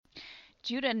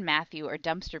Judah and Matthew are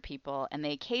dumpster people, and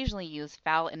they occasionally use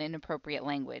foul and inappropriate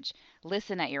language.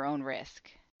 Listen at your own risk.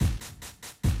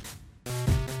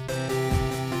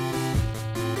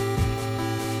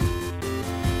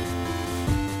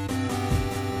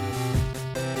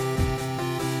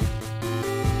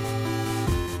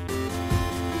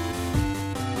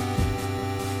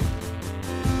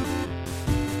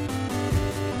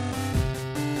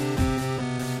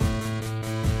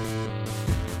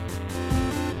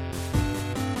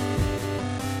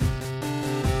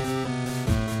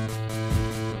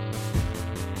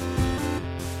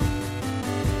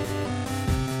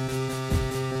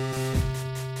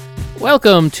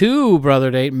 Welcome to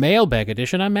Brother Date Mailbag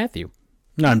Edition. I'm Matthew.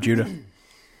 I'm Judah.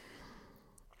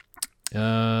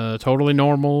 Totally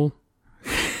normal.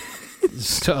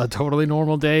 Just a totally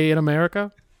normal day in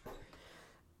America.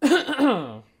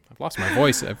 I've lost my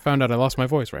voice. I found out I lost my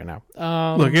voice right now.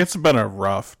 Look, it's been a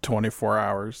rough 24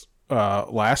 hours.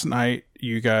 Last night,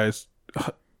 you guys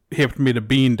hipped me to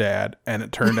Bean Dad, and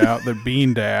it turned out that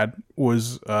Bean Dad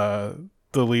was the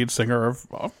lead singer of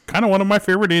kind of one of my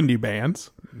favorite indie bands.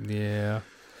 Yeah.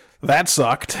 That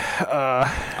sucked.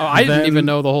 I didn't even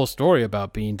know the whole story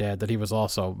about Bean Dad, that he was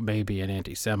also maybe an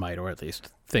anti-Semite, or at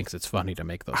least thinks it's funny to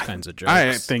make those kinds of jokes.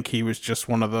 I think he was just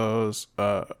one of those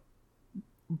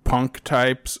punk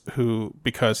types who,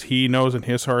 because he knows in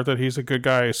his heart that he's a good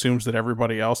guy, assumes that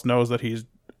everybody else knows that he's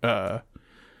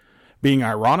being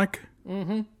ironic.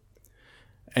 Mm-hmm.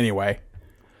 Anyway,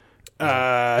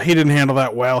 he didn't handle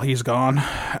that well. He's gone.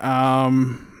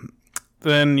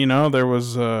 Then, there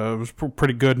was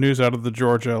pretty good news out of the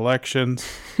Georgia elections.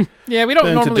 Yeah, we don't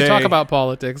then normally today, talk about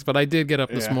politics, but I did get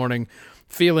up this morning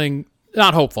feeling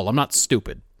not hopeful. I'm not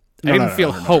stupid. I didn't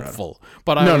feel hopeful,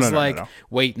 but I was like,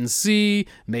 wait and see.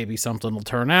 Maybe something will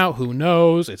turn out. Who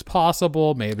knows? It's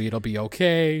possible. Maybe it'll be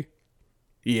okay.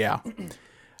 Yeah.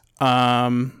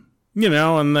 And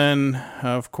then,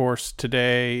 of course,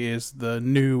 today is the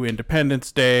new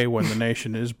Independence Day when the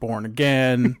nation is born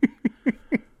again.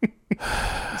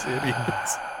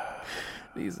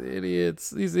 These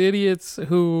idiots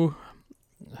who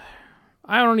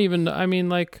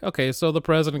okay, so the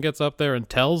president gets up there and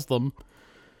tells them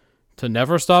to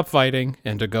never stop fighting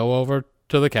and to go over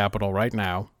to the Capitol right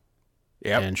now.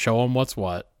 Yep. And show them what's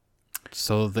what.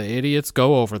 So the idiots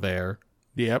go over there.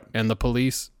 Yep. And the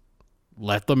police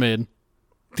let them in.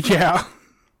 Yeah.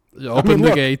 Open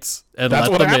the gates and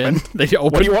let them in. They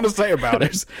open. What do you want to say about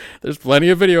it? There's plenty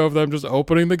of video of them just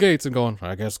opening the gates and going,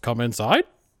 I guess come inside.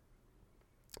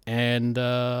 And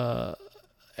then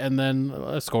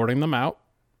escorting them out,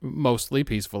 mostly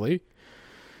peacefully.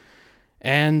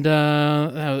 And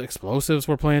explosives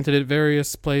were planted at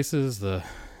various places,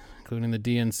 including the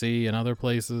DNC and other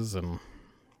places, and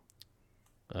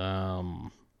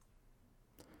no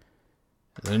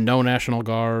National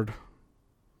Guard.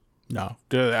 No,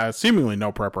 seemingly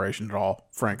no preparation at all.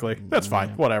 Frankly, that's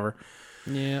fine. Whatever.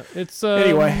 Yeah, it's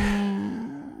anyway.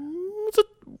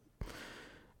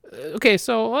 Okay,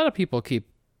 so a lot of people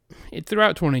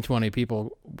throughout 2020,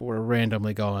 people were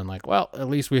randomly going like, "Well, at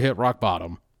least we hit rock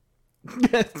bottom."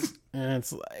 Yes. And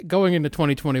it's going into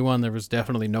 2021. There was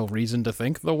definitely no reason to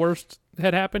think the worst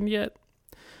had happened yet.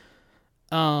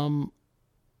 But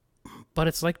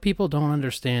it's like people don't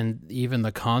understand even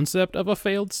the concept of a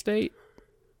failed state.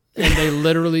 And they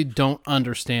literally don't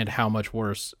understand how much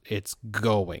worse it's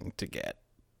going to get.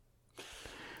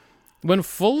 When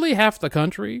fully half the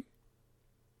country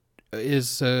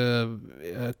is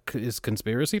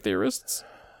conspiracy theorists,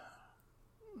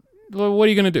 what are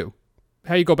you going to do?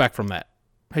 How you go back from that?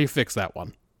 How you fix that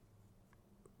one?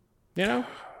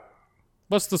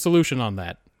 What's the solution on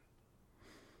that?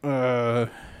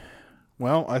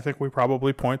 Well, I think we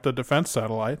probably point the defense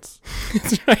satellites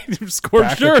That's right. Scorched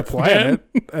back at the earth, planet,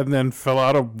 man. and then fill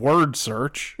out a word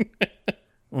search,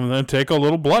 and then take a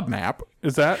little blood nap.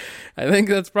 Is that? I think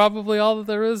that's probably all that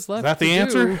there is left. Is that the to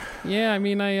answer? do. Yeah, I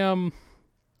mean, I've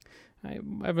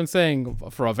been saying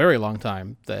for a very long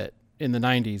time that in the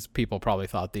 90s, people probably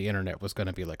thought the internet was going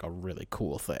to be like a really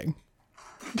cool thing.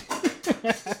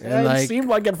 And it seemed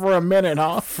like it for a minute,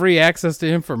 huh? Free access to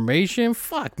information?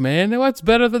 Fuck, man. What's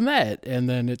better than that? And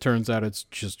then it turns out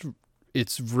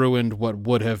it's ruined what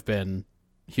would have been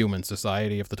human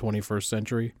society of the 21st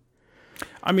century.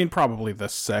 I mean, probably the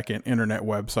second internet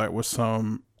website was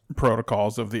some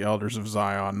Protocols of the Elders of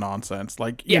Zion nonsense.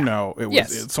 Like, it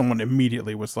was someone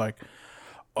immediately was like,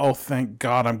 oh, thank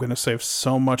God, I'm going to save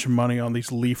so much money on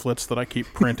these leaflets that I keep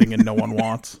printing and no one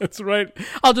wants. That's right.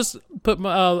 I'll just put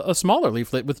a smaller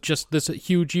leaflet with just this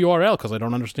huge URL because I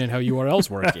don't understand how URLs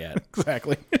work yet.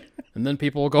 Exactly. And then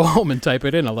people will go home and type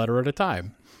it in a letter at a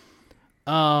time.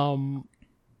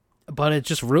 but it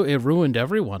just it ruined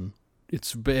everyone.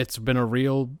 It's been a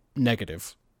real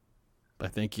negative. I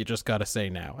think you just got to say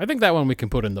now. I think that one we can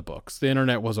put in the books. The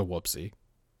internet was a whoopsie.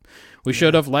 We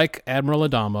should have, like Admiral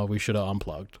Adama, we should have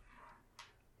unplugged.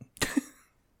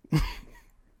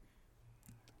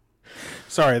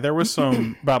 Sorry, there was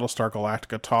some Battlestar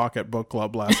Galactica talk at book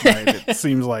club last night. It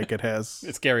seems like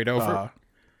it's carried over.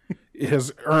 It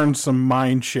has earned some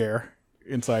mind share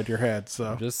inside your head.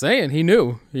 So just saying, he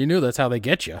knew that's how they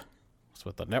get you. It's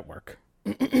with the network.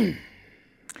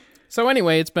 So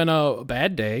anyway, it's been a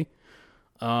bad day.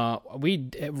 We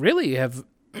really have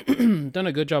done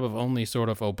a good job of only sort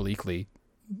of obliquely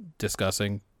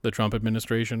discussing the Trump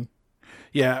administration.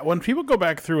 Yeah, when people go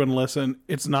back through and listen,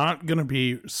 it's not going to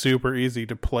be super easy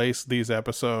to place these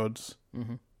episodes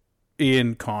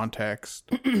in context.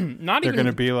 They're going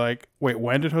to be like, wait,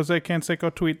 when did Jose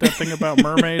Canseco tweet that thing about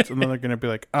mermaids? And then they're going to be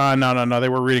like, no, they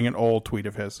were reading an old tweet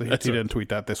of his. He didn't tweet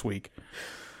that this week.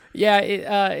 Yeah,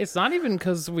 it's not even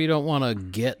because we don't want to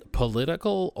get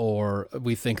political or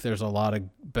we think there's a lot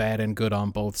of bad and good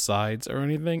on both sides or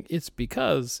anything. It's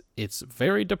because it's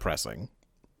very depressing.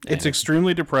 It's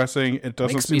extremely depressing. It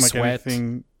doesn't seem like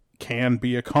anything can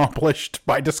be accomplished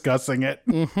by discussing it.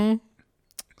 Mm-hmm.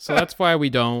 So that's why we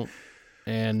don't.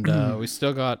 And we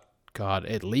still got,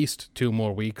 at least 2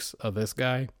 more weeks of this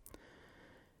guy.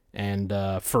 And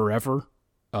forever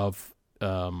of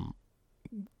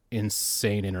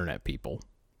insane internet people.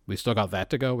 We still got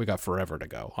that to go. We got forever to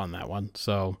go on that one.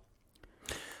 So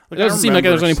it doesn't seem like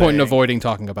there's any point in avoiding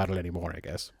talking about it anymore, I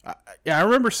guess. I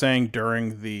remember saying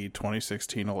during the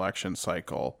 2016 election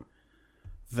cycle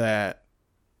that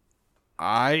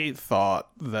I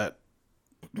thought that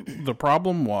the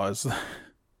problem was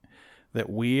that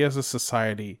we as a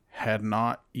society had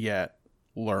not yet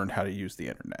learned how to use the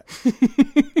internet.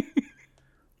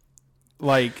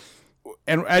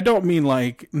 And I don't mean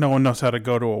like no one knows how to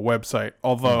go to a website,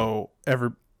 although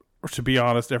to be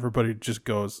honest, everybody just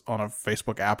goes on a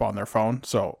Facebook app on their phone,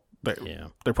 so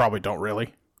they probably don't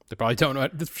really. They probably don't know.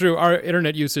 It's true. Our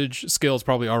internet usage skills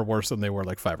probably are worse than they were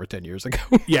like 5 or 10 years ago.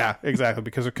 Yeah, exactly,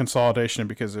 because of consolidation and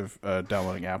because of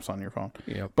downloading apps on your phone.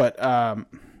 Yeah. But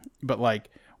like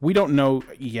we don't know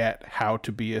yet how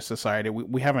to be a society.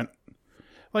 We haven't,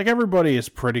 like, everybody is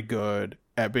pretty good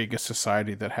at being a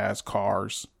society that has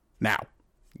cars now.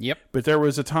 Yep. But there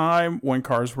was a time when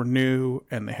cars were new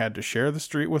and they had to share the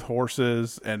street with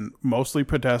horses and mostly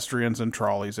pedestrians and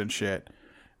trolleys and shit.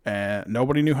 And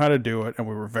nobody knew how to do it. And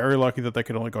we were very lucky that they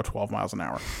could only go 12 miles an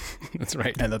hour. That's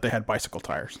right. And that they had bicycle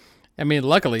tires. I mean,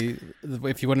 luckily,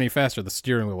 if you went any faster, the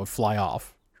steering wheel would fly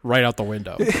off right out the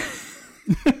window.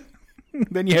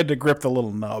 Then you had to grip the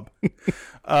little nub.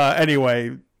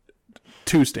 Anyway,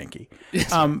 too stinky.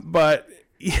 But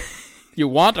you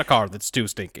want a car that's too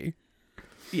stinky.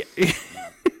 Yeah.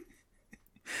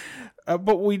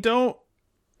 But we don't,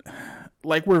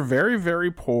 like, we're very, very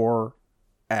poor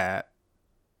at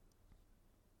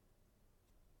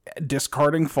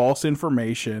discarding false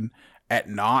information, at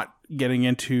not getting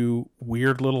into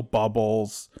weird little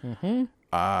bubbles. Mm-hmm.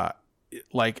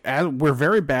 We're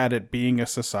very bad at being a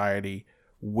society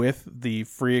with the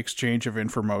free exchange of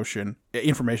information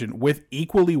with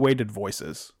equally weighted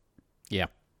voices. Yeah.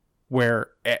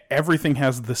 Where everything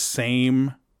has the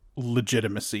same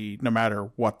legitimacy, no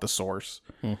matter what the source.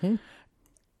 Mm-hmm.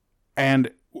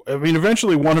 And, I mean,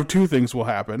 eventually one of two things will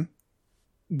happen.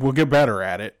 We'll get better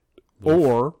at it,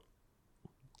 or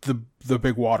the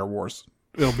big water wars.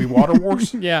 It'll be water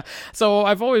wars. Yeah. So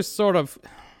I've always sort of,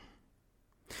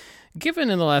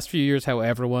 given in the last few years how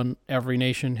every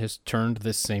nation has turned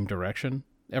this same direction,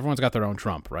 everyone's got their own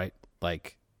Trump, right?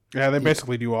 Like, yeah, they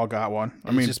basically do all got one.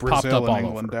 I mean, Brazil and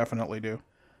England definitely do.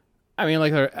 I mean,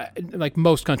 like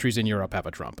most countries in Europe have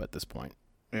a Trump at this point.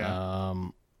 Yeah.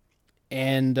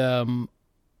 And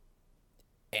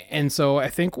so I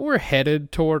think we're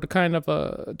headed toward kind of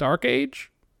a dark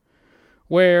age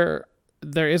where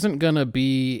there isn't going to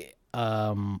be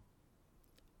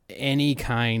any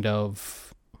kind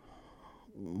of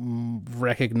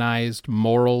recognized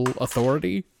moral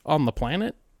authority on the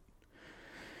planet,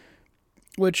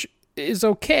 which is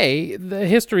okay. The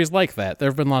history is like that. There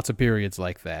have been lots of periods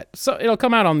like that. So it'll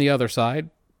come out on the other side.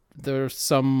 There's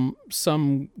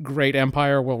some great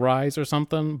empire will rise or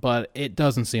something, but it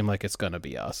doesn't seem like it's going to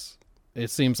be us. It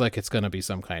seems like it's going to be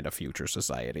some kind of future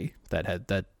society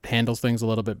that handles things a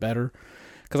little bit better.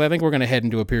 Because I think we're going to head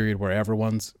into a period where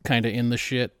everyone's kind of in the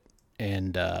shit,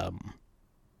 and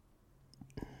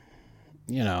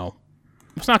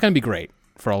it's not going to be great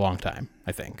for a long time,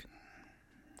 I think.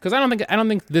 Because I don't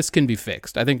think this can be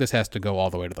fixed. I think this has to go all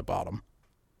the way to the bottom.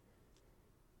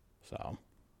 So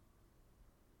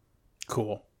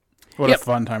cool. What a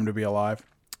fun time to be alive.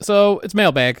 So it's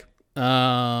mailbag.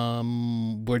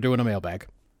 We're doing a mailbag.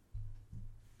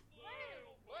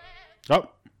 Oh.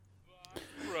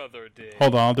 Brother Dave.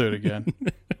 Hold on, I'll do it again.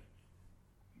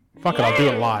 Fuck it, I'll do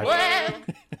it live.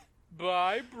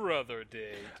 By Brother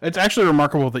Dave. It's actually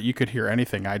remarkable that you could hear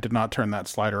anything. I did not turn that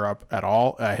slider up at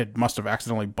all. I must have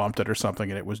accidentally bumped it or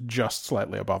something, and it was just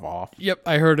slightly above off. Yep,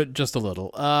 I heard it just a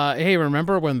little. Hey,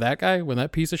 remember when that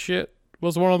piece of shit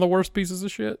was one of the worst pieces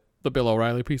of shit? The Bill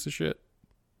O'Reilly piece of shit?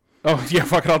 Oh, yeah,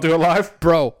 fuck it, I'll do it live.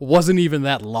 Bro, wasn't even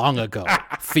that long ago.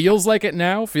 Feels like it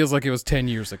now. Feels like it was 10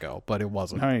 years ago, but it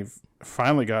wasn't. I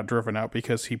finally got driven out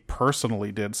because he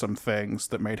personally did some things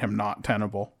that made him not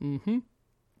tenable. Mm-hmm.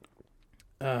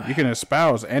 You can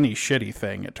espouse any shitty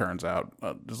thing, it turns out,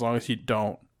 as long as you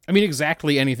don't. I mean,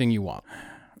 exactly anything you want.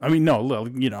 I mean, no,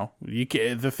 you know,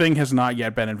 the thing has not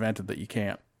yet been invented that you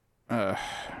can't.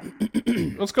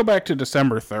 Let's go back to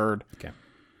December 3rd. Okay.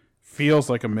 Feels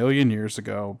like a million years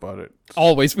ago, but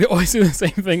we always do the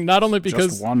same thing. Not only because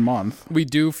just 1 month we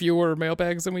do fewer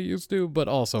mailbags than we used to, but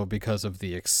also because of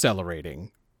the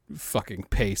accelerating fucking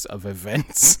pace of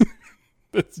events.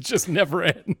 It just never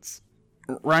ends.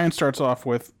 Ryan starts off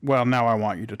with, well, now I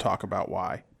want you to talk about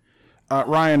why.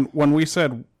 Ryan, when we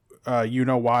said, you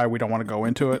know why we don't want to go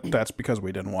into it, that's because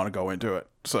we didn't want to go into it.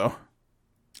 So,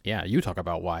 yeah, you talk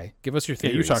about why. Give us your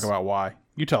theories. Yeah, you talk about why.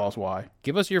 You tell us why.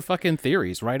 Give us your fucking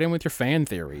theories. Write in with your fan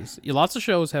theories. Lots of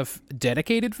shows have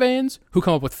dedicated fans who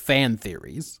come up with fan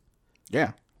theories.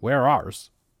 Yeah. Where are ours?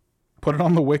 Put it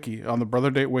on the wiki, on the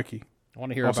Brother Date wiki. I want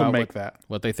to hear also about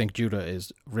what they think Judah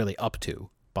is really up to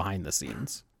behind the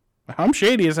scenes. I'm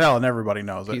shady as hell, and everybody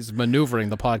knows it. He's maneuvering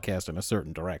the podcast in a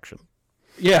certain direction.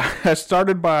 Yeah, I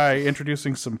started by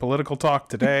introducing some political talk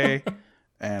today,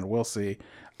 and we'll see.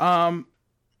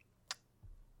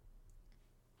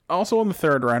 Also on the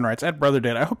 3rd, Ryan writes, at Brother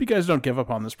Date, I hope you guys don't give up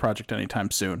on this project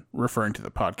anytime soon, referring to the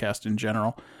podcast in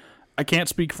general. I can't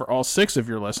speak for all 6 of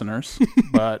your listeners,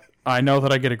 but I know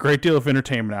that I get a great deal of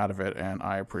entertainment out of it, and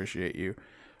I appreciate you.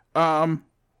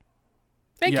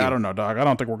 Thank you. I don't know, dog. I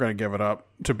don't think we're going to give it up,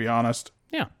 to be honest.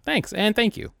 Yeah, thanks. And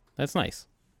thank you. That's nice.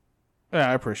 Yeah,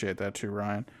 I appreciate that too,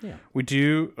 Ryan. Yeah.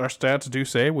 Our stats do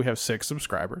say we have 6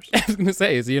 subscribers. I was going to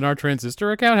say, is he in our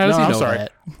Transistor account? How does he know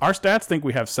that? Our stats think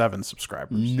we have 7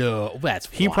 subscribers. No, that's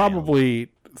He wild. probably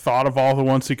thought of all the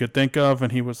ones he could think of,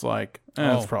 and he was like,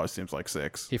 this probably seems like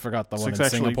 6. He forgot the 6 one in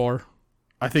actually, Singapore.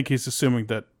 I think he's assuming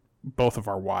that both of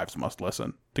our wives must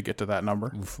listen to get to that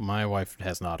number. Oof, my wife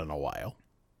has not in a while.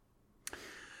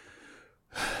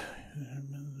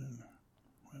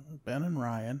 Ben and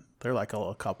Ryan, they're like a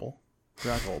little couple.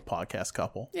 They're like a little podcast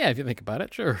couple. Yeah, if you think about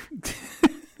it, sure.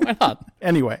 Why not?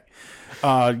 Anyway,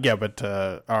 but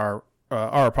our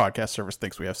podcast service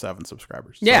thinks we have 7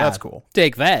 subscribers. So yeah, that's cool.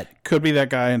 Take that. Could be that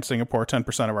guy in Singapore.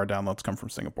 10% of our downloads come from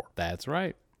Singapore. That's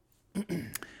right.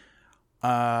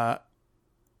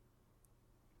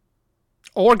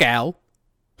 Or gal.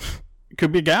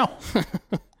 Could be a gal.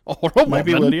 Or a Might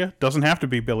be woman. Lydia. Doesn't have to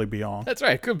be Billy Beyond. That's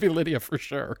right. Could be Lydia for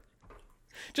sure.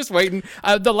 Just waiting.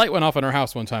 The light went off in her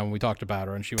house one time when we talked about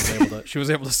her, and she was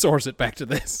able to source it back to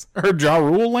this. Her Ja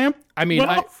Rule lamp. I mean,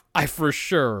 I for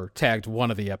sure tagged one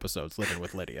of the episodes Living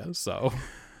with Lydia. So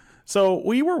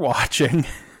we were watching.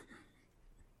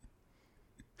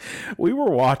 We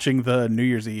were watching the New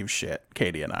Year's Eve shit,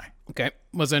 Katie and I. Okay,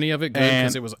 was any of it good?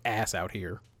 Because it was ass out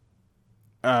here.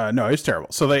 No, it's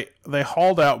terrible. So they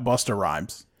hauled out Busta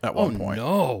Rhymes at one point.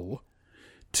 No.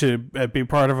 To be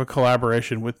part of a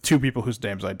collaboration with 2 people whose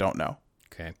names I don't know.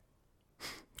 Okay.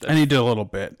 And he did a little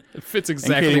bit. It fits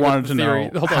exactly Katie with wanted the to theory.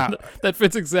 know Hold on. That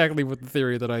fits exactly with the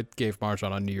theory that I gave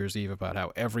Marshawn on New Year's Eve about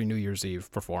how every New Year's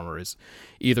Eve performer is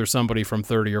either somebody from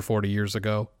 30 or 40 years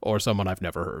ago or someone I've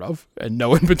never heard of and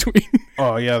no in between.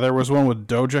 Oh, yeah. There was one with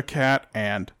Doja Cat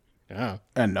and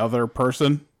another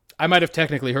person. I might have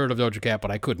technically heard of Doja Cat,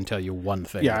 but I couldn't tell you one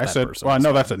thing. Yeah, I said, well, I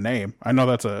know that's a name. I know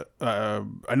that's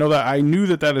I knew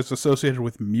that is associated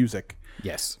with music.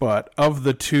 Yes. But of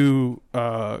the 2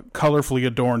 colorfully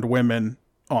adorned women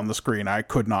on the screen, I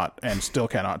could not and still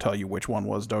cannot tell you which one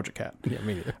was Doja Cat. Yeah,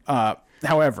 me neither.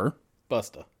 However,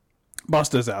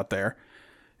 Busta's out there,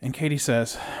 and Katie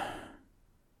says,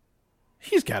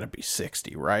 he's got to be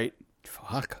 60, right?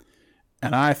 Fuck.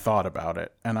 And I thought about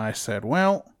it, and I said,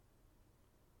 well,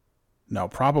 no,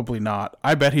 probably not.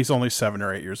 I bet he's only 7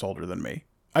 or 8 years older than me.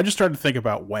 I just started to think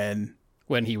about when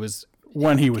he was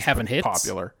having hits?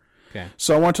 popular. Okay.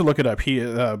 So I went to look it up. He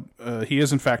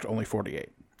is in fact only 48.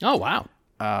 Oh wow.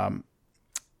 But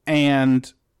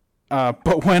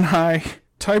when I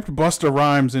typed Busta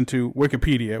Rhymes into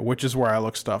Wikipedia, which is where I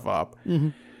look stuff up,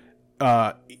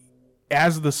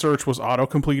 as the search was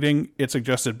auto-completing, it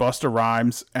suggested Busta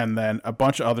Rhymes and then a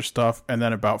bunch of other stuff, and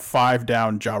then about 5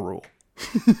 down, Ja Rule.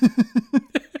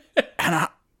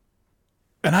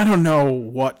 And I don't know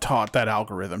what taught that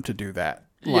algorithm to do that.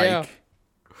 Yeah.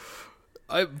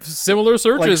 Similar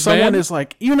searches, like someone man. is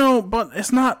like, but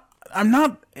it's not. I'm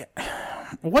not.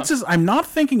 I'm not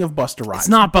thinking of Busta Rhymes. It's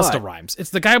not Busta Rhymes. It's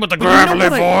the guy with the gravelly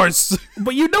voice.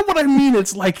 But you know what I mean?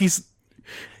 It's like he's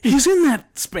in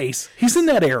that space. He's in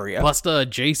that area. Busta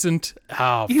adjacent.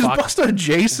 Oh, he's fuck. Busta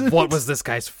adjacent. What was this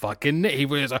guy's fucking name? He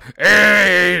was,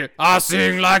 hey, I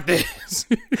sing like this.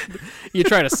 You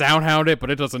try to soundhound it,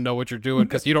 but it doesn't know what you're doing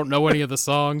because you don't know any of the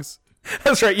songs.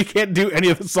 That's right. You can't do any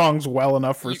of the songs well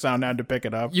enough for SoundHound to pick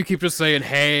it up. You keep just saying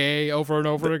 "hey" over and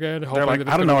over again. They're like,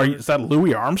 I don't know. Is that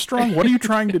Louis Armstrong? What are you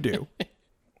trying to do?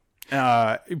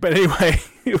 But anyway,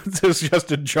 it was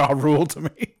just a Ja Rule to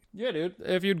me. Yeah, dude.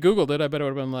 If you'd Googled it, I bet it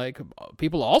would have been like,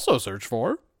 people also search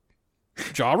for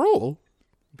Ja Rule.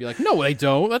 Be like, no, they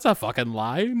don't. That's a fucking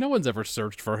lie. No one's ever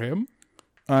searched for him.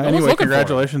 Anyway,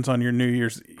 congratulations on your New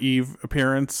Year's Eve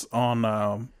appearance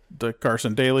on the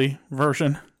Carson Daly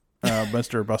version.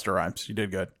 Mr. Busta Rhymes, you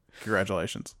did good.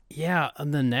 Congratulations. Yeah,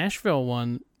 and the Nashville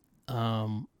one,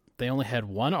 they only had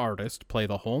one artist play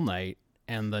the whole night,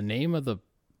 and the name of the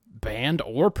band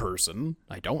or person,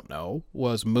 I don't know,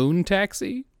 was Moon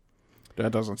Taxi.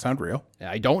 That doesn't sound real.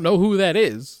 I don't know who that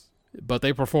is, but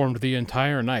they performed the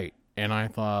entire night, and I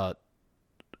thought,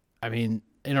 I mean,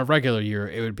 in a regular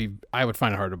year, I would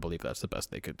find it hard to believe that's the best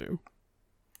they could do.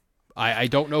 I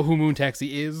don't know who Moon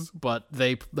Taxi is, but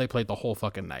they played the whole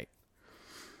fucking night.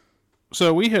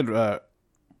 So we had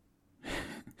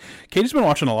Katie's been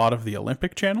watching a lot of the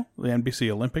Olympic Channel, the NBC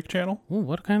Olympic Channel. Ooh,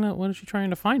 what is she trying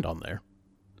to find on there?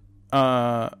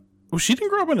 Well, she didn't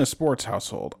grow up in a sports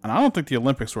household, and I don't think the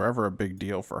Olympics were ever a big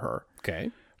deal for her. Okay.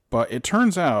 But it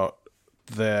turns out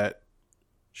that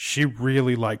she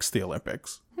really likes the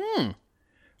Olympics.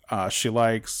 She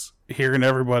likes hearing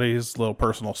everybody's little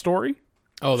personal story.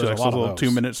 Oh, there's a lot of little those.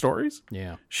 2-minute stories.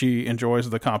 Yeah. She enjoys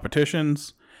the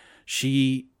competitions.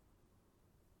 She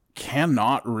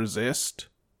cannot resist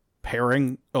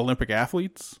pairing Olympic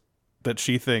athletes that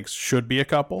she thinks should be a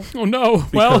couple. Oh, no.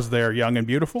 Because they're young and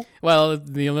beautiful. Well,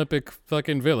 the Olympic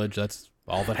fucking village, that's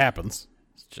all that happens.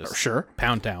 It's just Sure.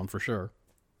 Pound Town for sure.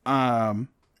 So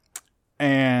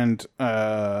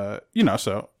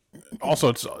also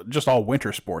it's just all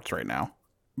winter sports right now.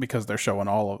 Because they're showing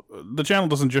the channel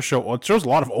doesn't just show, it shows a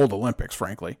lot of old Olympics,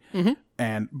 frankly.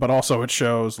 Mm-hmm. But also it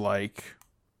shows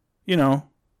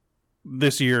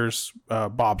this year's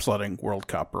bobsledding World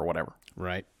Cup or whatever.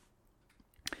 Right.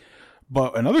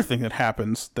 But another thing that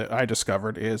happens that I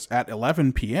discovered is at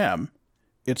 11 p.m.,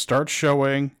 it starts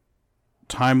showing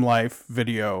Time Life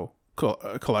video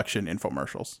collection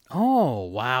infomercials. Oh,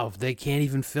 wow. They can't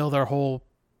even fill their whole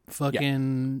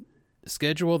fucking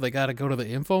schedule. They got to go to the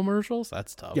infomercials.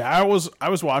 That's tough. Yeah, I was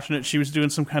watching it. She was doing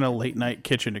some kind of late night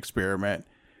kitchen experiment,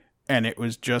 and it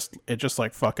just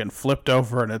like fucking flipped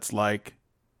over, and it's like,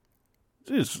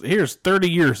 here's 30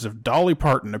 years of Dolly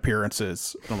Parton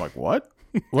appearances. And I'm like, what?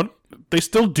 What? They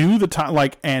still do the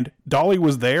time, and Dolly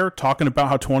was there talking about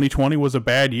how 2020 was a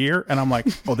bad year, and I'm like,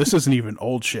 oh, this isn't even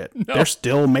old shit. No. They're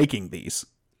still making these.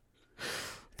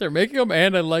 They're making them,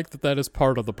 and I like that is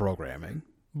part of the programming.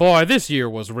 Boy, this year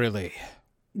really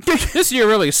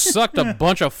sucked a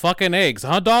bunch of fucking eggs,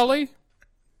 huh, Dolly?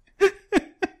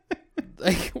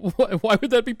 Like, why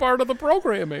would that be part of the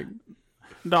programming?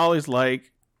 Dolly's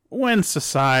like, when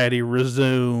society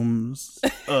resumes,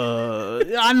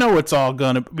 I know it's all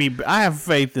gonna be. I have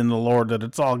faith in the Lord that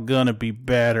it's all gonna be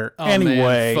better. Oh,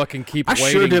 anyway, man, fucking keep I waiting,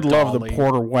 sure did Dolly. love the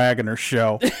Porter Wagoner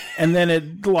show, and then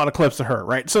a lot of clips of her,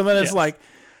 right? So then it's like,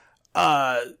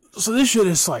 so this shit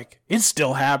is like, it's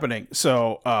still happening.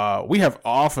 So we have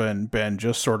often been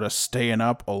just sort of staying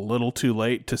up a little too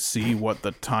late to see what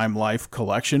the Time Life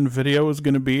collection video is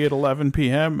going to be at 11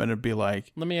 p.m. And it'd be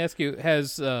like... Let me ask you,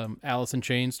 has Alice in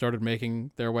Chains started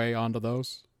making their way onto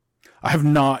those? I have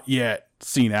not yet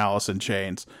seen Alice in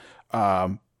Chains.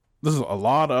 This is a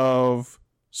lot of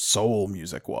soul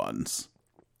music ones.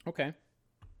 Okay.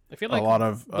 I feel like a lot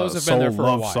of those have soul been there for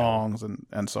love a while. songs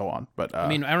and so on. But I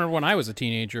mean, I remember when I was a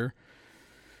teenager,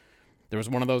 there was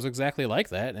one of those exactly like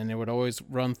that, and it would always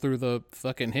run through the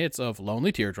fucking hits of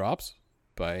Lonely Teardrops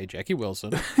by Jackie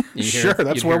Wilson. Sure,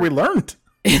 that's where we learned.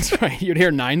 That's right. You'd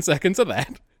hear 9 seconds of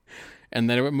that, and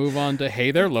then it would move on to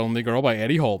Hey There, Lonely Girl by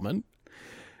Eddie Holman.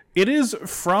 It is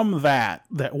from that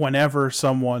whenever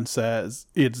someone says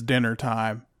it's dinner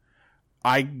time,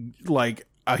 I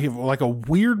have like a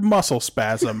weird muscle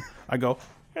spasm. I go,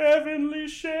 heavenly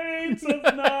shades of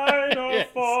night are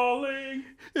falling.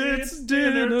 It's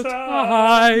dinner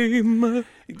time.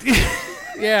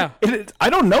 Yeah. I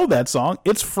don't know that song.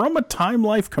 It's from a Time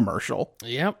Life commercial.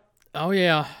 Yep. Oh,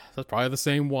 yeah. That's probably the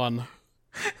same one.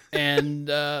 And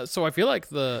so I feel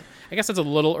like I guess it's a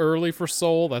little early for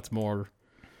soul. That's more,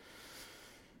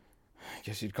 I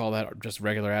guess you'd call that just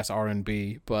regular ass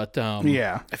R&B. But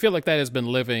yeah, I feel like that has been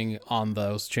living on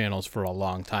those channels for a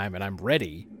long time, and I'm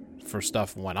ready for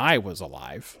stuff when I was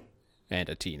alive and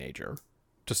a teenager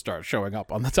to start showing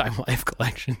up on the Time Life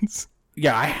collections.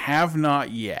 Yeah, I have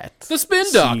not yet. The Spin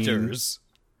Doctors.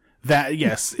 That,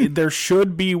 yes, there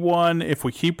should be one. If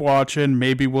we keep watching,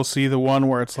 maybe we'll see the one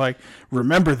where it's like,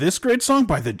 remember this great song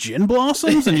by the Gin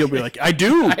Blossoms? And you'll be like, I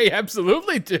do. I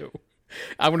absolutely do.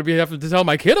 I'm going to be having to tell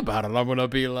my kid about it. I'm going to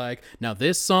be like, now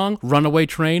this song, Runaway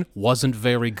Train, wasn't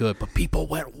very good, but people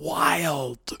went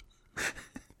wild.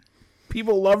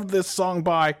 People loved this song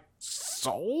by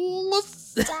Soul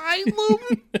Asylum.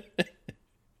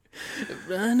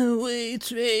 Runaway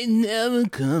train never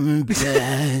coming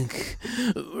back.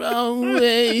 Wrong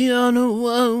way on a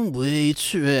one-way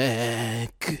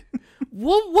track.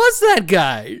 What was that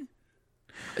guy?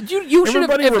 You should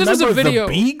have. If this was a video,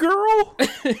 the Bee Girl.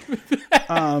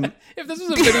 If this was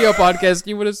a video podcast,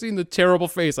 you would have seen the terrible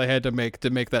face I had to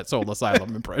make that Soul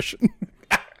Asylum impression.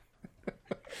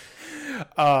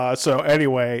 So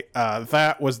anyway,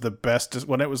 that was the best.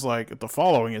 When it was like the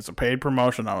following is a paid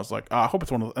promotion, I was like, I hope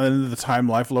it's one of the, and then the Time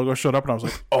Life logo showed up and I was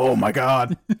like, oh my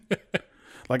God.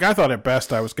 Like I thought at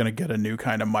best I was going to get a new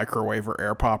kind of microwave or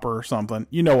air popper or something.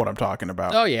 You know what I'm talking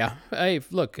about. Oh yeah. Hey,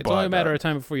 look, it's only a matter of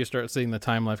time before you start seeing the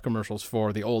Time Life commercials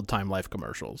for the old Time Life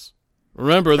commercials.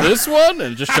 Remember this one?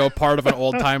 And just show part of an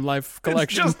old Time Life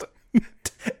collection. It's just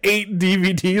 8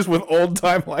 DVDs with old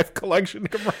Time Life collection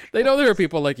commercials. They know there are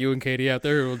people like you and Katie out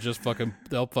there who will just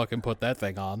they'll put that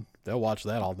thing on. They'll watch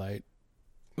that all night.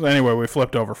 Anyway, we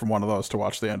flipped over from one of those to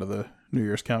watch the end of the New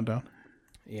Year's countdown.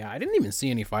 Yeah, I didn't even see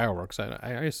any fireworks. I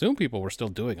assume people were still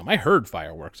doing them. I heard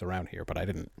fireworks around here, but I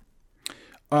didn't.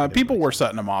 People were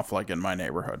setting them off like in my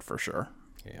neighborhood for sure.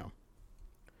 Yeah.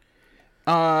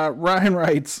 Ryan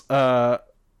writes,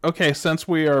 okay, since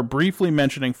we are briefly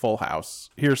mentioning Full House,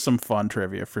 here's some fun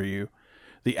trivia for you.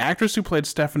 The actress who played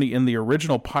Stephanie in the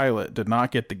original pilot did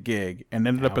not get the gig and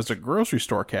ended up as a grocery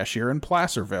store cashier in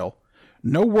Placerville.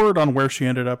 No word on where she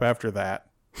ended up after that.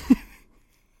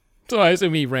 So I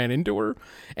assume he ran into her,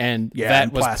 and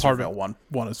that was part of one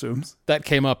assumes. That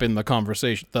came up in the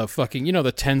conversation, the fucking,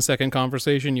 the 10-second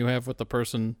conversation you have with the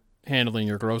person handling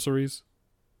your groceries.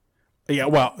 Yeah,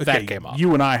 well, okay, that came up.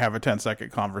 You and I have a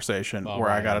 10-second conversation where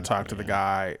I got to talk to the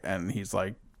guy, and he's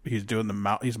like, he's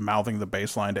mouthing the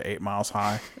bass line to 8 Miles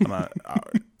High, and I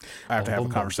have to have a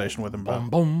conversation with him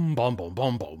about.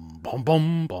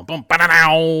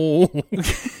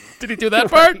 Did he do that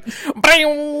part?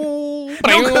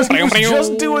 No, because he was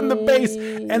just doing the bass,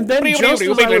 and then just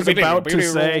as I was about to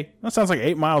say, that sounds like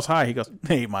 8 Miles High, he goes,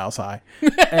 8 Miles High,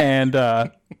 and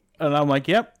I'm like,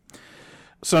 yep.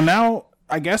 So now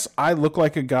I guess I look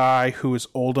like a guy who is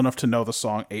old enough to know the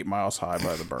song 8 Miles High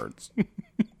by the Byrds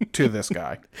to this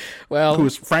guy. Well, who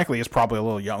is frankly is probably a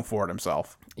little young for it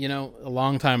himself. A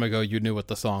long time ago you knew what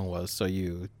the song was, so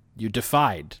you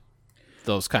defied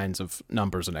those kinds of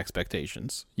numbers and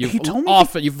expectations. You've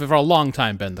for a long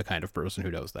time been the kind of person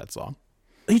who knows that song.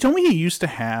 He told me he used to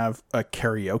have a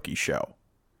karaoke show.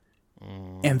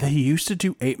 And that he used to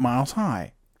do 8 Miles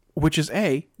High, which is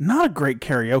not a great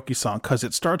karaoke song because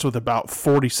it starts with about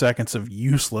 40 seconds of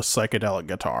useless psychedelic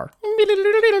guitar.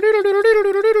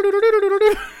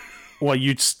 Well,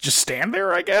 you just stand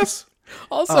there, I guess.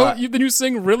 Also, then you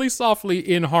sing really softly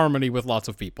in harmony with lots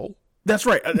of people. That's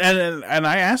right. And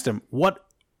I asked him, what,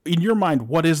 in your mind,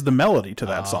 what is the melody to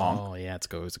that song? Oh, yeah, it's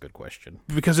a good question.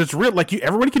 Because it's real, like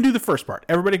everybody can do the first part.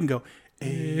 Everybody can go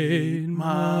 8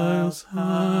 miles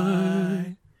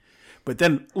high. But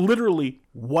then, literally,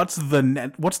 what's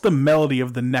the melody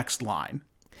of the next line?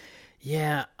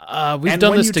 Yeah, we've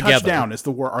done this together. Touch down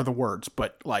are the words,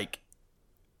 but like.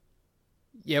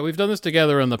 Yeah, we've done this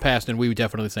together in the past, and we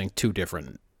definitely sang two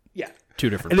different.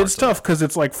 And it's tough because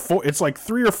it's like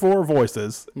 3 or 4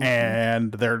 voices,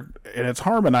 and it's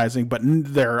harmonizing, but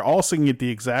they're all singing at the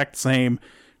exact same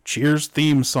Cheers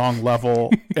theme song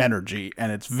level energy,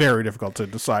 and it's very difficult to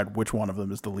decide which one of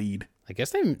them is the lead. I guess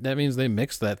that means they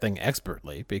mixed that thing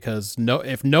expertly, because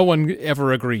if no one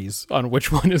ever agrees on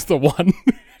which one is the one,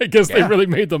 I guess they really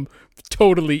made them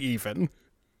totally even.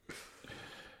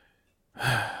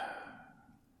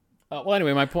 Well,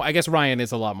 anyway, my point. I guess Ryan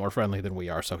is a lot more friendly than we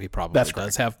are, so he probably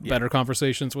does have better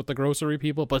conversations with the grocery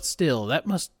people. But still,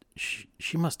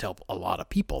 she must help a lot of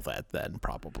people. Then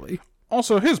probably.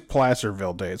 Also, his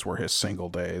Placerville days were his single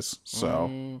days,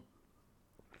 so...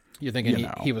 You're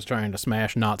thinking he was trying to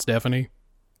smash not Stephanie?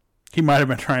 He might have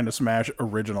been trying to smash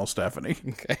original Stephanie.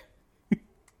 Okay.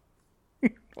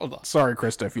 Hold on. Sorry,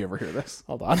 Krista, if you ever hear this.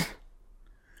 Hold on.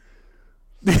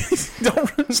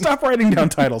 Don't stop writing down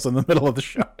titles in the middle of the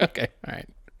show. Okay, all right.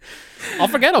 I'll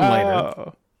forget them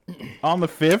later. On the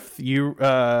 5th, you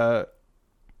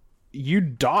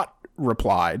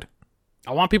replied.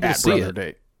 I want people to see it.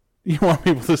 Date. You want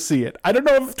people to see it. I don't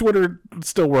know if Twitter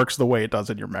still works the way it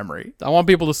does in your memory. I want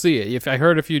people to see it.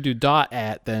 If you do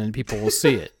 .at, then people will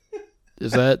see it.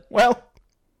 Is that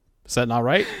not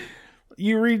right?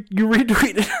 You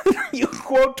retweeted, you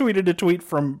quote tweeted a tweet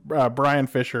from Brian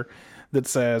Fisher that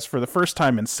says, "For the first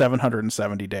time in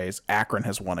 770 days, Akron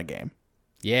has won a game."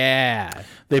 Yeah.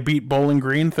 They beat Bowling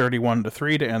Green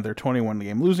 31-3 to end their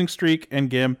 21-game losing streak and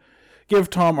give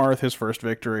Tom Arth his first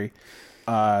victory.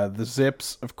 The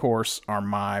Zips, of course, are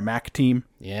my MAC team.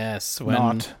 Yes.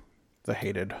 Not the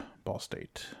hated Ball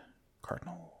State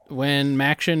Cardinal. When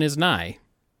Maction is nigh,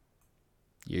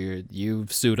 you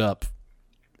suit up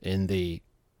in the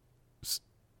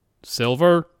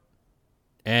silver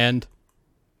and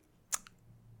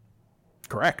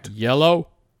correct yellow.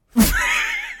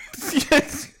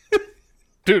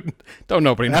 Dude, don't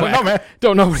nobody know. I don't know, man.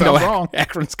 Don't nobody know wrong.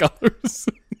 Akron's colors.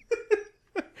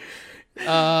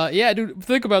 Yeah, dude,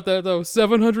 think about that though.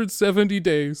 770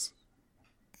 days,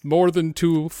 more than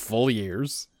 2 full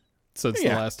years since the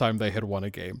last time they had won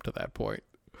a game to that point.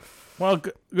 Well,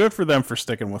 good for them for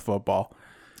sticking with football.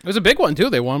 It was a big one too.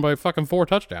 They won by fucking 4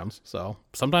 touchdowns. So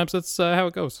sometimes that's how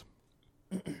it goes.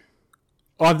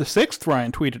 On the 6th,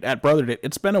 Ryan tweeted at BrotherDate,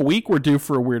 "It's been a week. We're due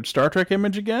for a weird Star Trek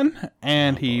image again."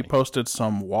 And he posted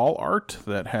some wall art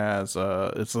that has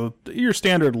your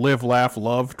standard live, laugh,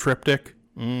 love triptych.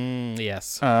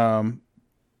 Yes.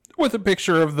 With a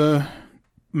picture of the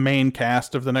main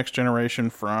cast of The Next Generation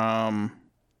from,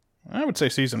 I would say,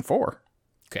 season 4.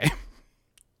 Okay.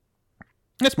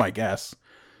 That's my guess.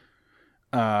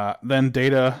 Then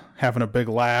Data having a big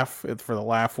laugh for the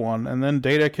laugh one, and then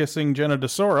Data kissing Jenna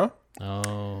DeSora.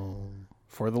 Oh.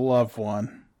 For the love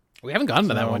one. We haven't gotten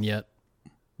to that one yet.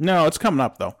 No, it's coming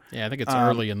up though. Yeah, I think it's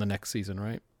early in the next season,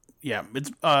 right? Yeah,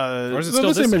 it's or is it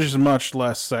still this image is much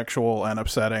less sexual and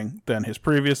upsetting than his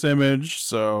previous image,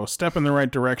 so step in the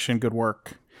right direction, good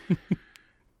work.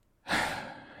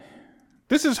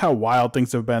 This is how wild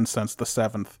things have been since the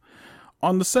 7th.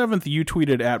 On the 7th, you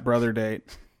tweeted at BrotherDate,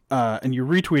 and you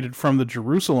retweeted from the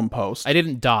Jerusalem Post. I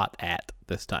didn't .at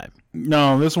this time.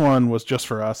 No, this one was just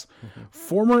for us.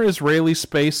 Former Israeli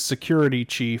space security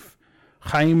chief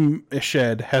Chaim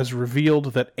Eshed has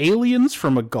revealed that aliens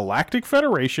from a galactic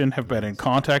federation have been in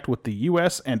contact with the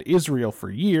U.S. and Israel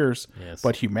for years,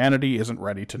 but humanity isn't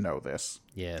ready to know this.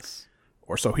 Yes.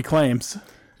 Or so he claims.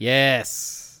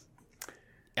 Yes.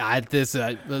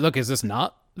 Look, is this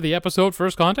not the episode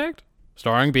First Contact?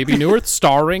 Starring BB Newirth?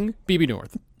 Starring BB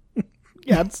Newirth.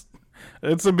 Yeah,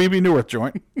 it's a BB Newirth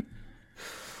joint.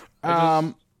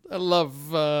 I love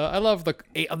the...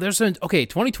 There's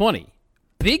 2020.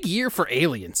 Big year for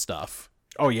alien stuff.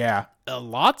 Oh, yeah.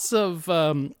 Lots of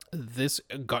this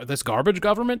garbage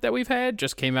government that we've had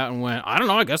just came out and went, I don't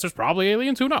know, I guess there's probably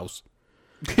aliens, who knows?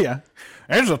 Yeah.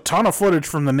 There's a ton of footage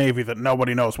from the Navy that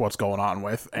nobody knows what's going on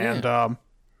with. And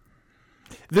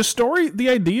this story, the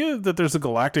idea that there's a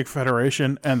galactic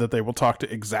federation and that they will talk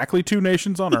to exactly 2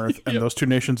 nations on Earth, and those 2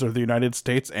 nations are the United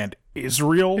States and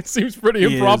Israel. It seems pretty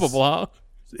improbable, huh?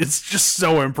 It's just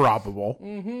so improbable.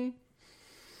 Mm-hmm.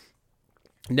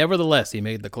 Nevertheless, he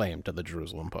made the claim to the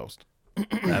Jerusalem Post.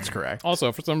 That's correct.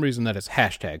 Also, for some reason, that is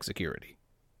hashtag security.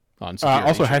 On security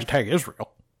also issues. hashtag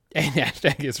Israel. And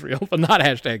hashtag Israel, but not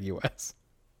hashtag US.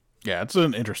 Yeah, it's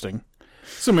some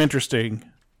interesting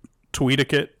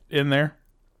tweetiquette in there.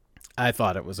 I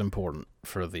thought it was important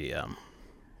for the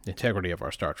integrity of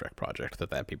our Star Trek project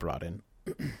that be brought in.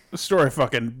 The story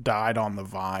fucking died on the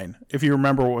vine. If you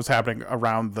remember what was happening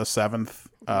around the 7th,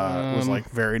 it was like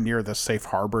very near the safe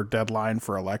harbor deadline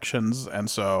for elections. And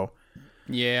so,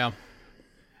 yeah,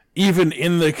 even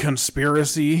in the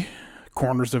conspiracy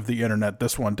corners of the internet,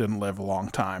 this one didn't live a long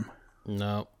time.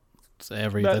 No, that's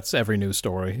every news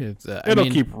story. It'll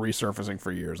keep resurfacing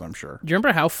for years, I'm sure. Do you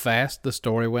remember how fast the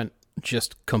story went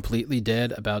just completely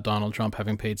dead about Donald Trump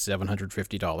having paid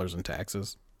 $750 in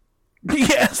taxes?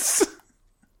 Yes.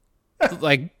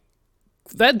 Like,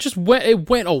 that just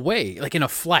went away, like in a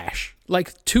flash.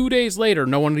 Like 2 days later,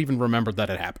 no one even remembered that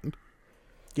it happened.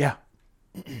 Yeah.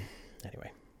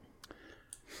 Anyway.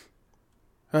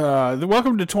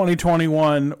 Welcome to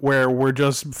 2021, where we're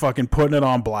just fucking putting it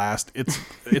on blast.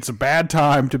 It's a bad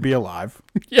time to be alive.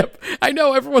 Yep, I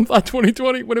know everyone thought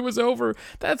 2020 when it was over.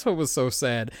 That's what was so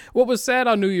sad. What was sad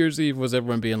on New Year's Eve was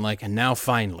everyone being like, and now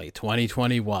finally,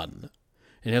 2021.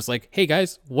 And it's like, hey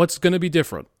guys, what's going to be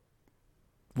different?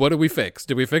 What did we fix?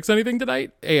 Did we fix anything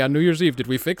tonight? Hey, on New Year's Eve, did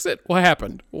we fix it? What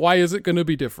happened? Why is it going to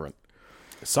be different?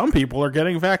 Some people are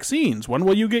getting vaccines. When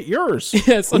will you get yours?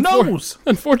 Yes, who knows?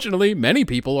 Unfortunately, many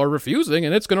people are refusing,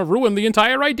 and it's going to ruin the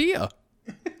entire idea.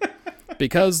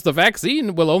 Because the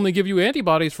vaccine will only give you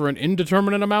antibodies for an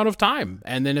indeterminate amount of time.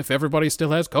 And then if everybody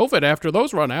still has COVID after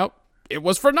those run out, it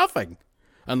was for nothing.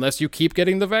 Unless you keep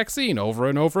getting the vaccine over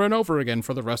and over and over again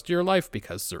for the rest of your life,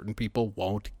 because certain people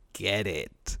won't get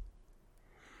it.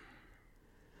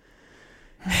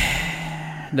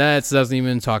 That doesn't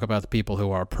even talk about the people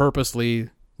who are purposely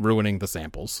ruining the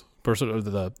samples,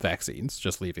 the vaccines,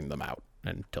 just leaving them out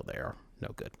until they are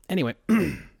no good. Anyway.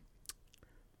 On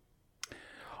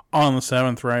the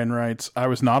 7th, Ryan writes, I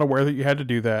was not aware that you had to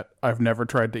do that. I've never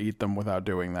tried to eat them without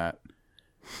doing that.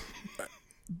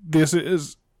 This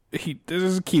is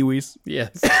kiwis.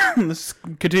 Yes. This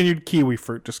continued kiwi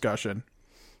fruit discussion.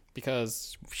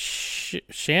 Because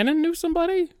Shannon knew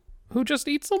somebody who just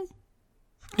eats them?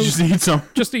 Just eats them.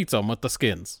 Just eats them with the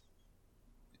skins.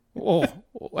 Oh,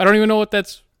 I don't even know what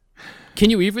that's... Can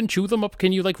you even chew them up?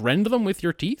 Can you, rend them with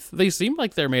your teeth? They seem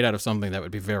like they're made out of something that would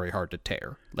be very hard to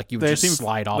tear. Like, you would just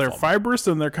slide off They're them. fibrous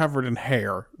and they're covered in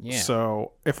hair. Yeah.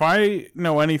 So, if I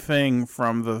know anything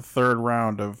from the third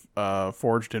round of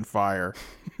Forged in Fire...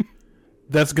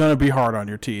 That's going to be hard on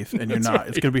your teeth, and you're not. Right.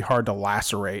 It's going to be hard to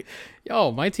lacerate.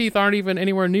 Yo, my teeth aren't even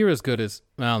anywhere near as good as...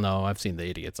 Well, no, I've seen the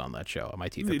idiots on that show. My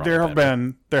teeth are probably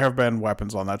better. There have been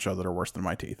weapons on that show that are worse than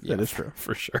my teeth. Yeah, that is true.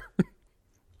 For sure.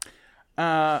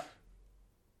 Yeah,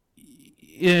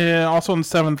 also on the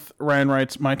 7th, Ryan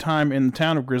writes, my time in the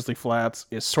town of Grizzly Flats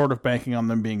is sort of banking on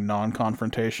them being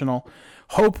non-confrontational.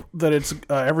 Hope that it's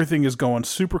everything is going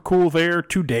super cool there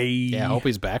today. Yeah, I hope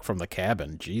he's back from the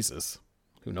cabin. Jesus.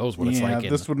 Who knows what it's like.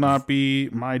 This would not be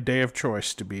my day of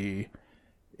choice to be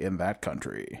in that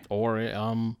country. Or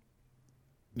in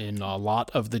a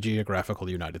lot of the geographical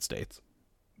United States.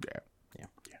 Yeah.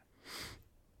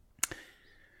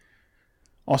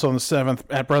 Also on the 7th,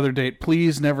 at Brother Date,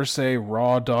 please never say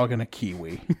raw dog and a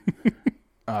kiwi.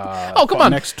 Oh, come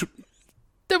on.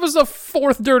 That was the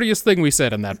 4th dirtiest thing we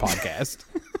said in that podcast.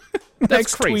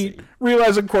 That's crazy. Tweet,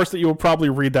 realize, of course, that you will probably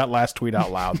read that last tweet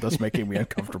out loud, thus making me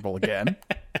uncomfortable again.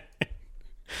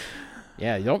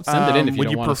 Yeah, you don't send it in if you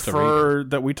don't want us to read it. Would you prefer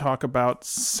that we talk about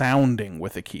sounding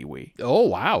with a kiwi? Oh,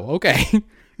 wow. Okay.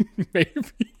 Maybe.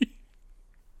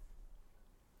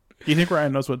 Do you think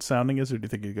Ryan knows what sounding is, or do you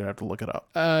think you're going to have to look it up?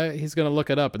 He's going to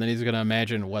look it up, and then he's going to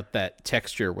imagine what that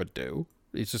texture would do.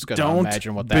 He's just going to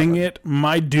imagine what that would... Don't bing it,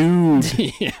 my dude.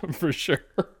 Yeah, for sure.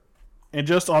 And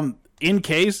just in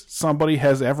case somebody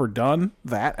has ever done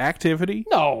that activity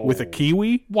with a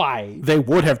kiwi, why? They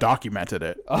would have documented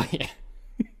it. Oh, yeah.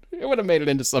 It would have made it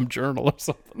into some journal or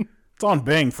something. It's on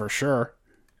Bing for sure.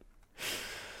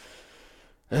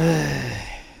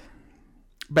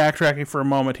 Backtracking for a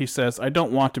moment, he says, I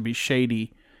don't want to be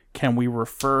shady. Can we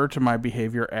refer to my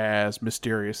behavior as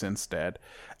mysterious instead?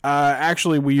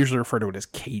 Actually, we usually refer to it as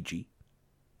cagey.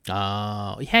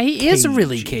 Oh, yeah, he is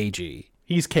really cagey.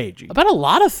 He's cagey. About a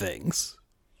lot of things.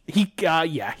 He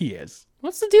is.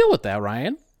 What's the deal with that,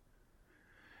 Ryan?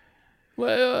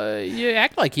 Well, you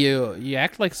act like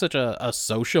such a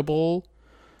sociable,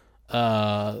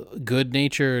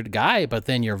 good-natured guy, but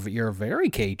then you're very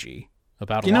cagey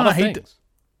about a lot of things.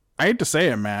 I hate to say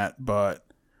it, Matt, but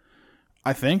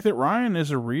I think that Ryan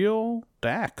is a real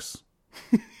Dax.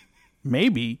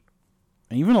 Maybe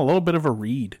even a little bit of a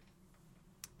Reed.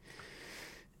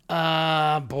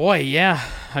 Boy, yeah.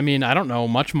 I mean, I don't know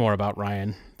much more about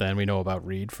Ryan than we know about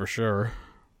Reed, for sure.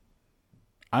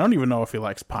 I don't even know if he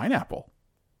likes pineapple.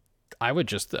 I would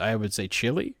say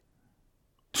chili.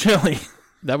 Chili.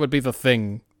 That would be the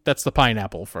thing. That's the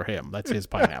pineapple for him. That's his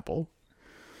pineapple.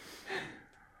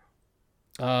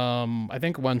 I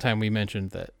think one time we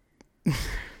mentioned that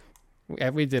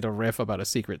we did a riff about a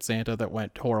Secret Santa that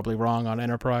went horribly wrong on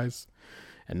Enterprise.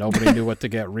 And nobody knew what to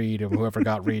get Reed, and whoever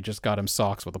got Reed just got him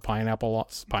socks with the pineapple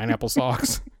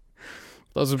socks.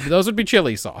 Those would be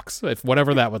chili socks, if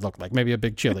whatever that would look like. Maybe a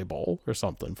big chili bowl or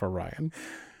something for Ryan.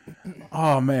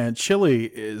 Oh man, chili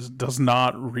does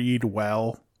not read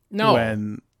well. No.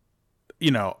 When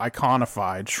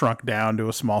iconified, shrunk down to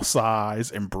a small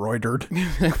size, embroidered.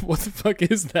 What the fuck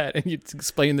is that? And you'd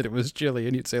explain that it was chili,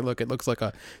 and you'd say, look, it looks like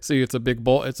it's a big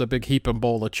bowl, it's a big heaping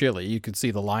bowl of chili. You could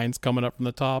see the lines coming up from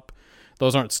the top.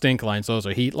 Those aren't stink lines. Those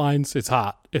are heat lines. It's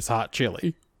hot. It's hot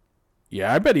chili.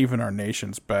 Yeah, I bet even our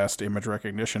nation's best image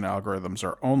recognition algorithms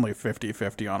are only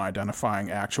 50-50 on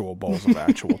identifying actual bowls of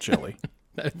actual chili.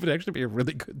 That would actually be a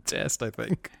really good test, I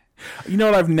think. You know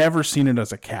what? I've never seen it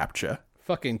as a CAPTCHA.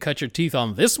 Fucking cut your teeth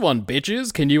on this one,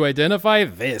 bitches. Can you identify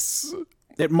this?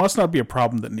 It must not be a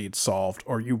problem that needs solved,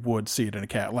 or you would see it in a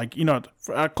cat. Like,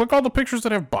 click all the pictures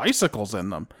that have bicycles in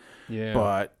them. Yeah.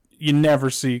 But you never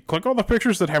click all the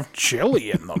pictures that have chili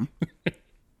in them.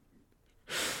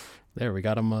 There, we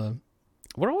got them.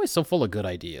 We're always so full of good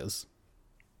ideas.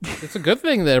 It's a good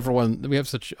thing that we have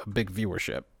such a big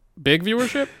viewership. Big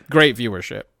viewership? Great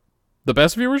viewership. The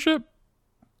best viewership?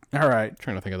 All right.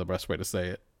 Trying to think of the best way to say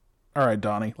it. All right,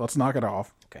 Donnie, let's knock it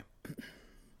off. Okay.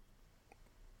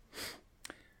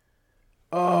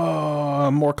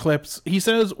 More clips. He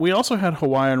says, we also had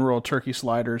Hawaiian roll turkey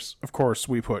sliders. Of course,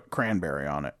 we put cranberry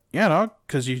on it. Yeah, dog,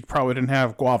 because you probably didn't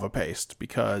have guava paste,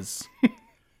 because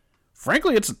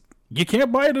frankly, you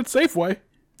can't buy it at Safeway.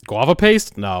 Guava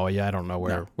paste? No, yeah, I don't know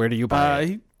where. No. Where do you buy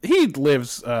it? He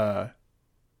lives,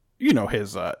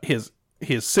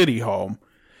 his city home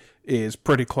is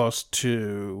pretty close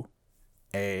to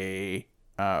a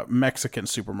Mexican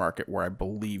supermarket where I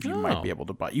believe you might be able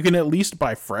to buy. You can at least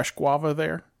buy fresh guava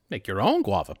there. Make your own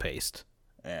guava paste.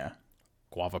 Yeah.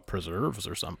 Guava preserves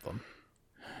or something.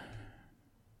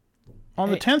 On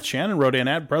the 10th, Shannon wrote in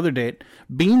at Brother Date,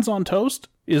 beans on toast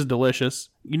is delicious.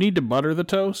 You need to butter the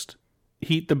toast,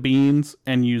 heat the beans,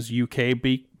 and use UK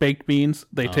baked beans.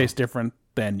 They taste different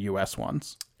than US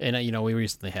ones. And, we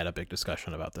recently had a big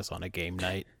discussion about this on a game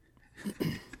night.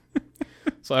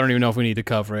 So I don't even know if we need to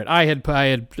cover it. I had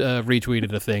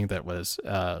retweeted a thing that was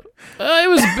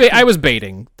I was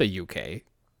baiting the UK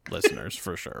listeners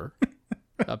for sure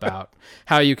about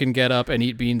how you can get up and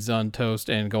eat beans on toast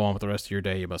and go on with the rest of your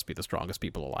day. You must be the strongest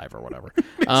people alive or whatever.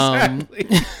 Exactly.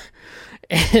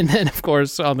 And then, of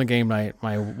course, on the game night,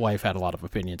 my wife had a lot of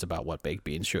opinions about what baked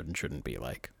beans should and shouldn't be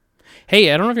like.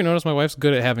 Hey, I don't know if you noticed, my wife's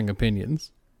good at having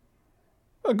opinions.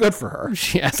 Well, good for her.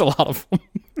 She has a lot of them.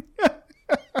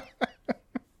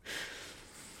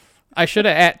 I should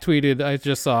have tweeted. I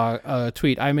just saw a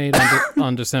tweet I made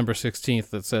on December 16th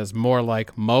that says, more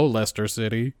like Mo Leicester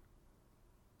City.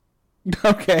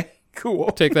 Okay,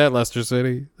 cool. Take that, Leicester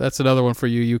City. That's another one for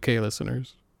you UK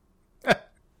listeners.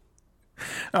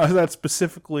 That's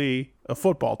specifically a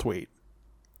football tweet.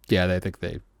 Yeah, they think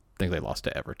they lost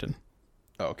to Everton.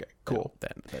 Okay, cool.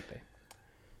 That day.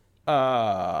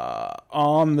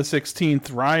 On the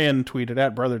 16th, Ryan tweeted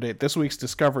at Brother Date, this week's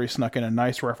Discovery snuck in a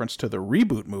nice reference to the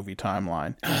reboot movie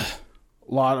timeline. A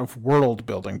lot of world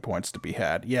building points to be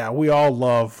had. Yeah, we all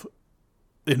love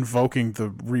invoking the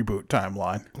reboot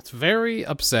timeline. It's very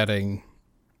upsetting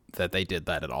that they did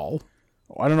that at all.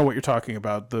 I don't know what you're talking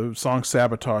about. The song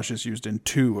Sabotage is used in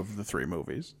 2 of the 3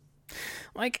 movies.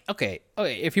 Like, okay,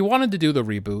 if you wanted to do the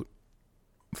reboot,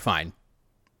 fine.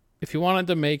 If you wanted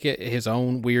to make it his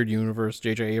own weird universe,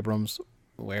 J.J. Abrams,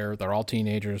 where they're all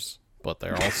teenagers, but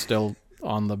they're all still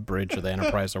on the bridge of the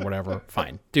Enterprise or whatever,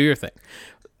 fine. Do your thing.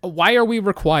 Why are we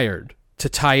required to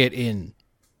tie it in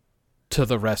to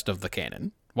the rest of the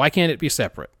canon? Why can't it be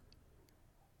separate?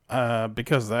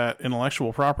 Because that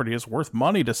intellectual property is worth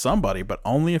money to somebody, but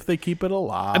only if they keep it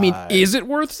alive. I mean, is it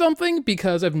worth something?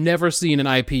 Because I've never seen an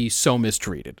IP so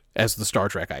mistreated as the Star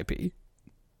Trek IP.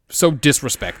 So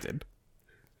disrespected.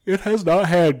 It has not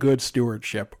had good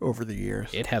stewardship over the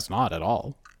years. It has not at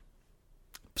all.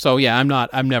 So yeah,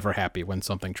 I'm never happy when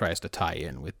something tries to tie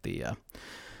in with the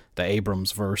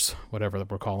Abrams verse, whatever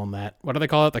we're calling that. What do they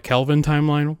call it? The Kelvin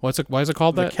timeline? Why is it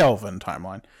called that? The Kelvin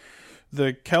timeline.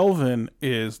 The Kelvin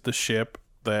is the ship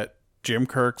that Jim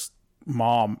Kirk's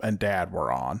mom and dad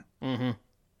were on.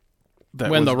 Mm-hmm.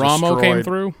 When the Ramo came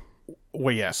through?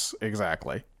 Well, yes,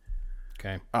 exactly.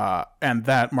 Okay. And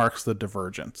that marks the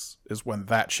divergence, is when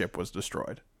that ship was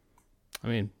destroyed. I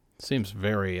mean, it seems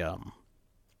very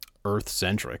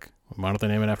Earth-centric. Why don't they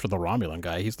name it after the Romulan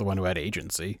guy? He's the one who had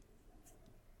agency.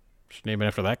 Should name it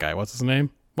after that guy. What's his name?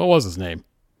 What was his name?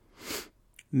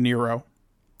 Nero.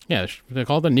 Yeah, they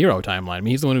call it the Nero timeline. I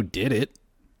mean, he's the one who did it.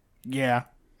 Yeah.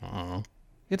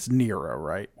 It's Nero,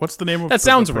 right? What's the name of that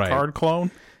sounds the right. Picard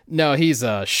clone? No, he's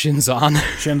Shinzon.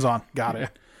 Shinzon. Got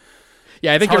it.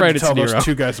 Yeah, I think you're right. It's Nero. Those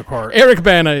 2 guys apart. Eric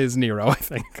Bana is Nero, I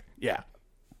think. Yeah.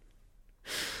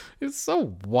 It's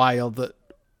so wild that.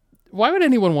 Why would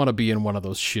anyone want to be in one of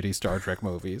those shitty Star Trek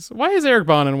movies? Why is Eric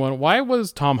Bana in one? Why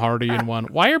was Tom Hardy in one?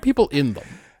 Why are people in them?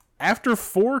 After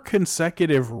 4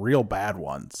 consecutive real bad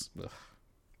ones. Well,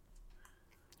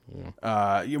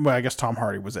 I guess Tom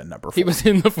Hardy was in number 4. He was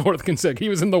in the 4th consecutive. He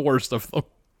was in the worst of them.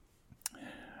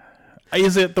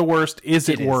 Is it the worst? Is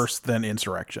it It is. worse than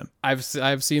Insurrection? I've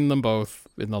seen them both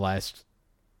in the last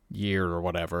year or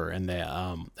whatever, and they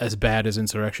as bad as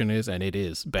Insurrection is, and it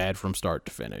is bad from start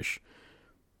to finish.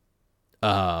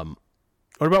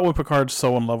 What about when Picard's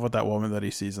so in love with that woman that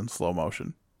he sees in slow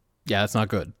motion? Yeah, that's not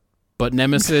good. But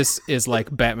Nemesis is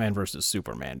like Batman versus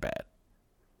Superman bad.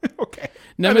 Okay.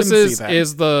 Nemesis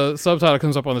is the subtitle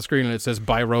comes up on the screen and it says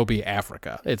Nairobi,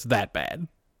 Africa. It's that bad.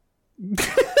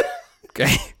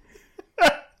 Okay.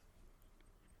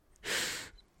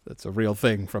 That's a real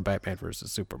thing from Batman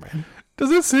versus Superman. Does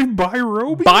it say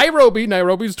Nairobi?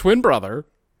 Nairobi's twin brother.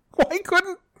 Why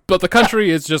couldn't? But the country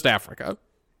is just Africa.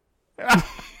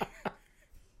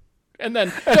 And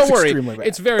then, don't worry,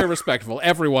 it's very respectful.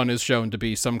 Everyone is shown to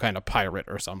be some kind of pirate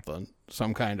or something.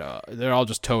 They're all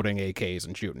just toting AKs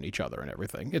and shooting each other and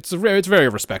everything. It's very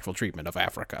respectful treatment of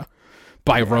Africa.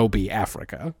 Nairobi,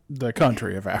 Africa. The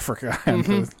country of Africa and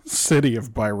the city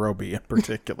of Nairobi in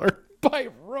particular.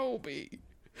 Nairobi.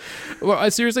 Well,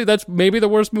 seriously, that's maybe the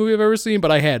worst movie I've ever seen, but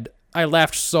I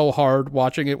laughed so hard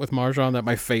watching it with Marjan that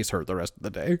my face hurt the rest of the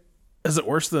day. Is it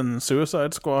worse than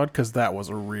Suicide Squad? Because that was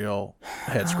a real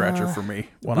head scratcher for me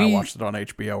when I watched it on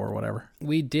HBO or whatever.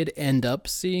 We did end up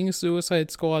seeing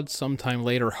Suicide Squad sometime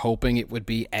later, hoping it would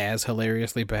be as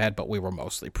hilariously bad, but we were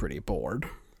mostly pretty bored.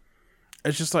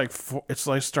 It's just like,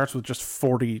 starts with just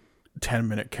 40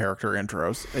 10-minute character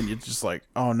intros, and you're just like,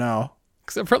 oh no.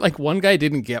 Except for like one guy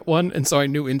didn't get one, and so I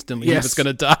knew instantly he was going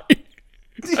to die.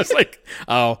 I was like,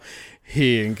 oh,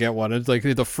 he didn't get one. It's like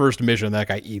the first mission, that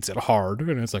guy eats it hard.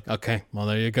 And it's like, okay, well,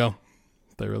 there you go.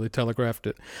 They really telegraphed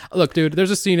it. Look, dude,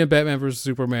 there's a scene in Batman vs.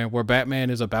 Superman where Batman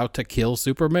is about to kill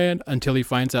Superman until he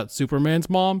finds out Superman's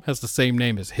mom has the same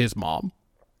name as his mom.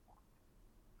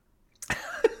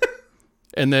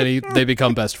 And then they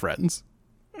become best friends.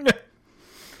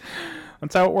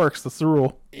 That's how it works. That's the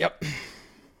rule. Yep.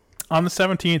 On the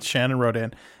 17th, Shannon wrote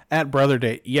in, at Brother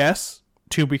Date, yes,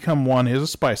 To Become One is a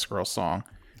Spice Girls song.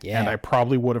 Yeah. And I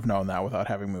probably would have known that without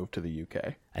having moved to the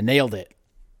UK. I nailed it.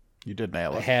 You did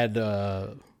nail it. I had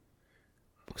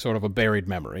sort of a buried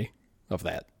memory of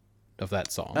that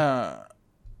song.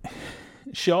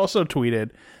 She also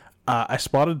tweeted, I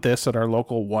spotted this at our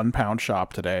local £1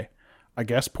 shop today. I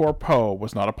guess poor Poe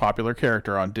was not a popular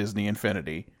character on Disney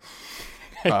Infinity.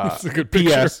 It's a good picture.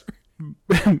 P.S.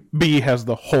 B has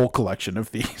the whole collection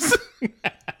of these.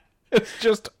 It's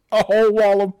just a whole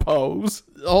wall of Poes.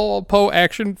 All Poe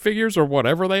action figures or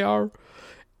whatever they are.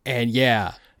 And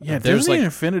yeah, Disney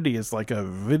Infinity is like a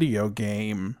video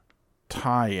game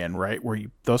tie-in, right? Where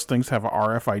those things have a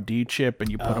RFID chip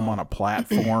and you put them on a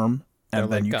platform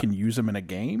and then you can use them in a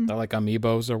game. They're like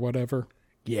amiibos or whatever.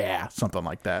 Yeah, something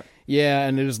like that. Yeah,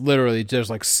 and it is literally just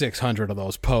like 600 of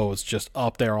those Poes just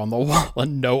up there on the wall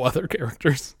and no other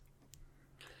characters.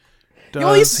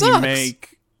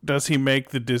 Does he make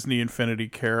the Disney Infinity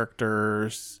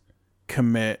characters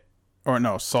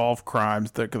solve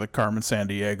crimes that the Carmen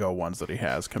Sandiego ones that he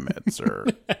has commits? Or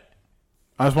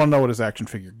I just want to know what his action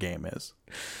figure game is.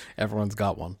 Everyone's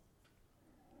got one.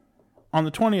 On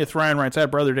the 20th, Ryan writes,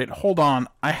 at Brother Date, hold on,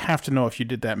 I have to know if you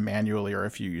did that manually or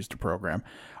if you used a program.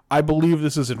 I believe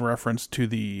this is in reference to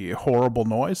the horrible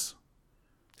noise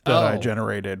that I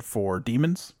generated for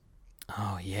Demons.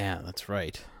 Oh, yeah, that's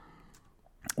right.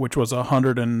 Which was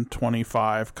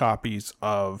 125 copies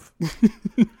of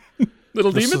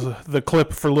Little Demon? The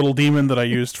clip for Little Demon that I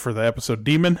used for the episode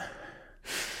Demon.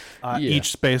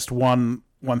 Each spaced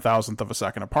 1/1000th of a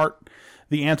second apart.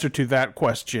 The answer to that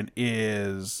question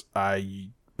is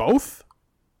both.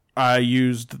 I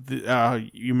used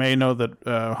you may know that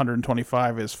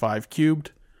 125 is 5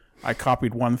 cubed. I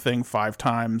copied one thing 5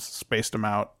 times, spaced them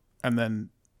out, and then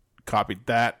copied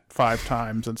that 5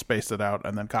 times and spaced it out,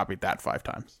 and then copied that 5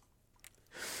 times.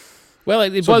 Well,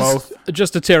 it was both.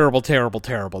 Just a terrible, terrible,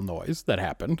 terrible noise that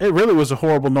happened. It really was a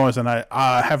horrible noise, and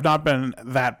I have not been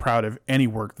that proud of any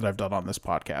work that I've done on this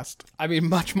podcast. I mean,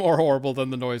 much more horrible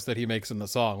than the noise that he makes in the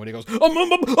song when he goes,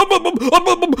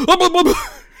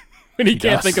 and he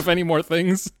can't think of any more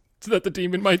things that the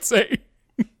demon might say.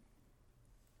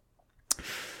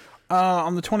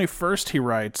 On the 21st, he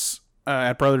writes,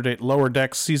 at Brother Date, Lower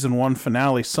Decks Season 1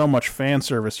 finale, so much fan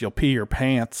service, you'll pee your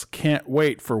pants. Can't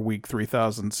wait for week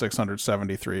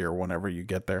 3673 or whenever you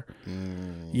get there.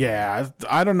 Yeah,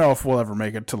 I don't know if we'll ever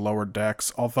make it to Lower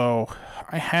Decks, although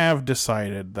I have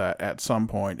decided that at some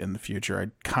point in the future,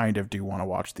 I kind of do want to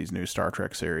watch these new Star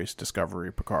Trek series,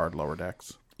 Discovery, Picard, Lower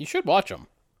Decks. You should watch them.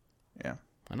 Yeah.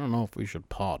 I don't know if we should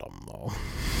pod them, though.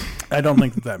 I don't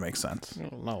think that makes sense. I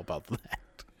don't know about that.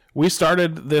 We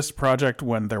started this project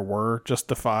when there were just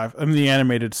the 5. I mean, the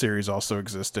animated series also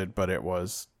existed, but it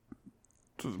was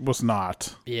was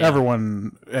not. Yeah.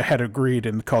 Everyone had agreed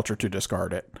in the culture to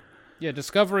discard it. Yeah,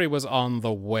 Discovery was on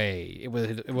the way. It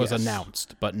was Yes.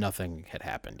 announced, but nothing had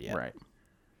happened yet. Right.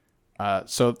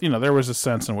 So, there was a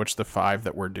sense in which the 5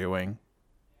 that we're doing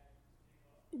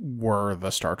were the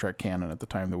Star Trek canon at the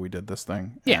time that we did this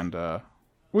thing. Yeah. And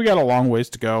we got a long ways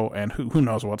to go, and who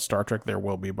knows what Star Trek there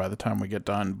will be by the time we get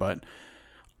done. But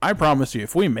I promise you,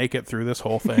 if we make it through this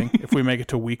whole thing, if we make it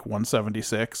to week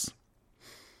 176,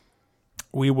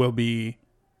 we will be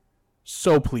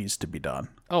so pleased to be done.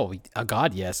 Oh,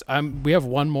 God, yes. We have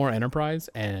one more Enterprise,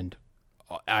 and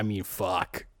I mean,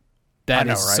 fuck. That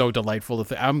is right? so delightful.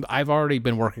 I've already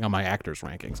been working on my actors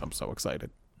rankings. I'm so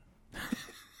excited.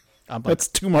 That's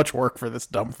too much work for this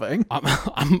dumb thing.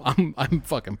 I'm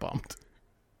fucking pumped.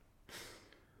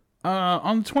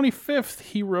 On the 25th,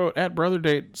 he wrote at Brother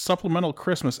Date supplemental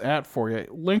Christmas ad for you,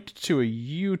 linked to a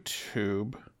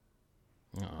YouTube.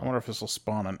 I wonder if this will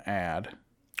spawn an ad.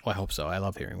 Oh, I hope so. I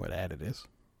love hearing what ad it is.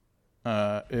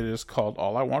 It is called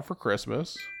All I Want for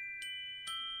Christmas.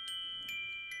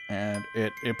 And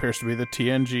it appears to be the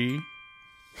TNG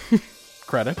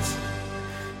credits.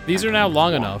 These are now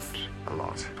long enough. A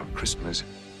lot for Christmas.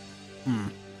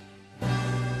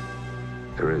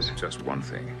 There is just one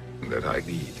thing that I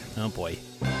need. Oh, boy.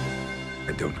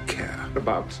 I don't care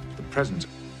about the presents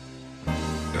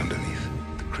underneath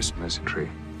the Christmas tree.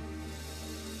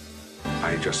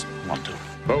 I just want to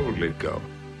boldly go.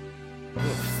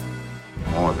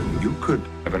 More than you could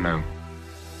ever know.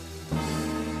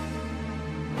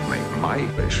 Make my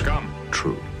wish come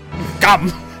true.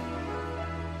 Come!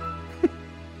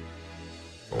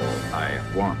 All I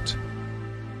want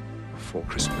for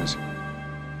Christmas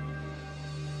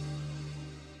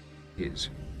is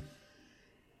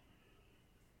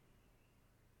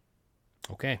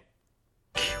Okay.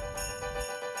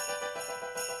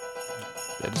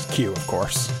 That is Q, of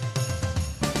course.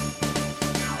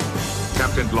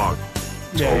 Captain Log.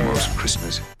 It's almost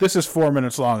Christmas. This is 4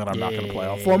 minutes long, and I'm not going to play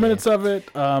all 4 minutes of it.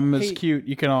 It's cute.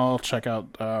 You can all check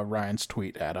out Ryan's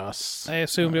tweet at us. I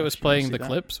assumed it was playing the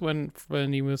clips when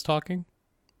he was talking.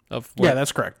 Yeah,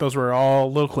 that's correct. Those were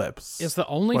all little clips. It's the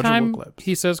only Bunch of time little clips.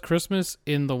 he says Christmas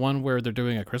in the one where they're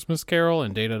doing a Christmas carol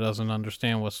and Data doesn't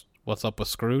understand what's up with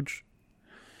Scrooge.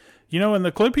 In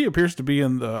the clip, he appears to be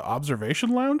in the observation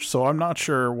lounge, so I'm not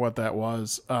sure what that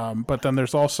was. But then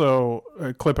there's also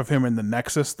a clip of him in the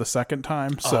Nexus the second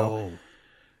time. So,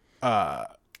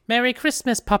 Merry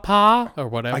Christmas, Papa, or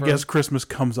whatever. I guess Christmas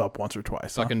comes up once or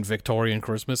twice. Huh? Fucking Victorian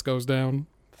Christmas goes down.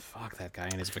 Fuck that guy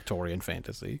and his Victorian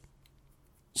fantasy.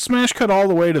 Smash cut all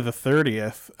the way to the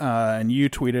 30th, and you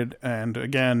tweeted, and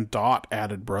again, Dot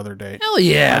added Brother Date. Hell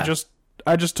yeah!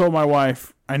 I just told my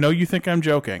wife, I know you think I'm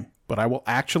joking, but I will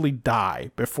actually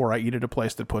die before I eat at a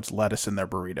place that puts lettuce in their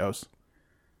burritos.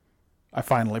 I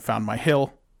finally found my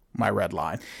hill, my red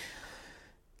line.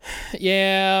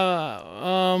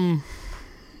 Yeah,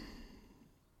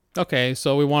 okay,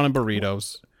 so we wanted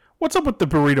burritos. What's up with the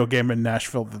burrito game in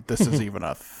Nashville that this is even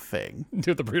a thing?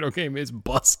 Dude, the burrito game is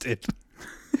busted.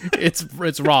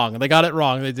 It's wrong. They got it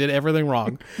wrong. They did everything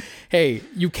wrong. Hey,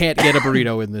 you can't get a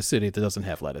burrito in this city that doesn't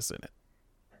have lettuce in it.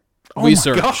 We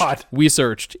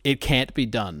searched. It can't be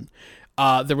done.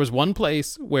 There was one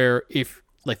place where if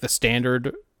like the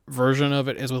standard version of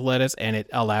it is with lettuce, and it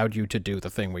allowed you to do the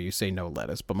thing where you say no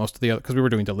lettuce. But most of the other, because we were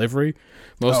doing delivery,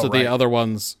 the other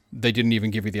ones they didn't even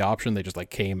give you the option. They just like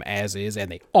came as is, and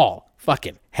they all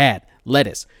fucking had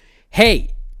lettuce.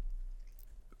 Hey,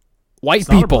 white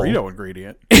people, not a burrito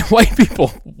ingredient. White people,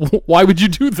 why would you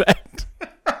do that?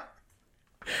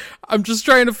 I'm just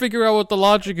trying to figure out what the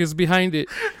logic is behind it.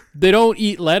 They don't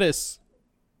eat lettuce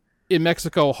in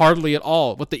Mexico hardly at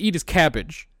all. What they eat is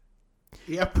cabbage.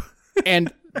 Yep.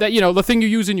 And that, the thing you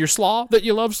use in your slaw that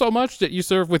you love so much that you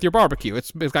serve with your barbecue.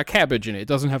 It's got cabbage in it. It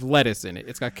doesn't have lettuce in it.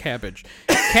 It's got cabbage.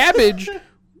 Cabbage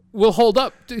will hold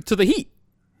up to the heat.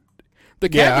 The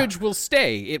cabbage will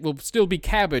stay. It will still be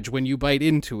cabbage when you bite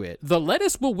into it. The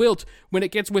lettuce will wilt when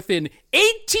it gets within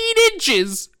 18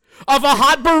 inches of a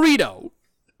hot burrito.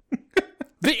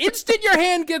 The instant your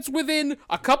hand gets within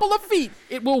a couple of feet,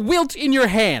 it will wilt in your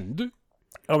hand.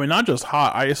 I mean, not just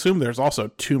hot. I assume there's also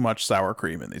too much sour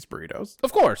cream in these burritos.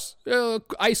 Of course.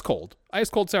 Ice cold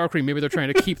sour cream. Maybe they're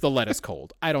trying to keep the lettuce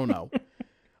cold. I don't know.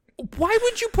 Why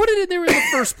would you put it in there in the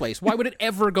first place? Why would it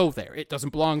ever go there? It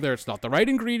doesn't belong there. It's not the right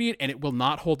ingredient, and it will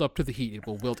not hold up to the heat. It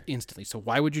will wilt instantly. So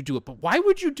why would you do it? But why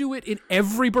would you do it in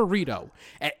every burrito,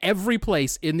 at every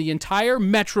place in the entire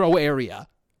metro area?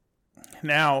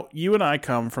 Now, you and I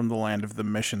come from the land of the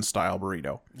mission-style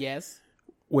burrito. Yes.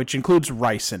 Which includes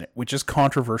rice in it, which is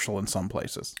controversial in some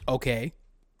places. Okay.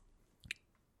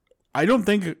 I don't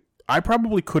think I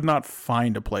probably could not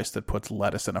find a place that puts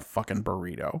lettuce in a fucking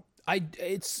burrito.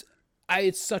 It's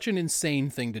such an insane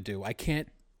thing to do. I can't.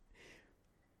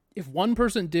 If one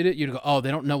person did it, you'd go, "Oh,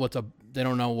 they don't know what's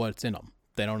in them.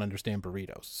 They don't understand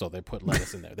burritos, so they put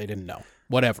lettuce in there. They didn't know.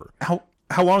 Whatever."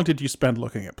 How long did you spend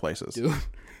looking at places? Dude.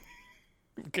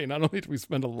 Okay, not only did we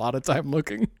spend a lot of time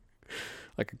looking,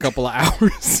 like a couple of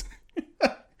hours,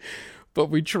 but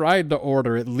we tried to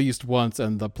order at least once,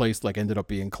 and the place like ended up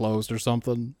being closed or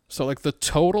something. So like the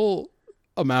total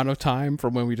amount of time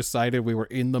from when we decided we were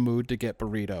in the mood to get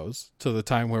burritos to the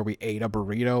time where we ate a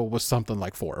burrito was something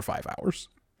like 4 or 5 hours.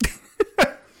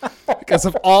 Because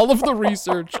of all of the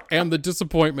research and the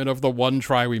disappointment of the one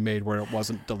try we made where it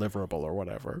wasn't deliverable or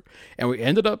whatever. And we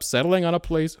ended up settling on a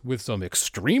place with some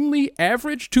extremely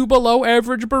average to below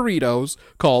average burritos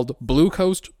called Blue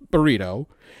Coast Burrito.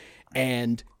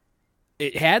 And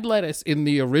it had lettuce in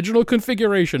the original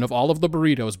configuration of all of the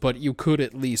burritos, but you could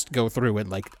at least go through and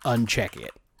like uncheck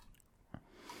it.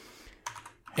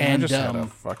 And I just had a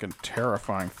fucking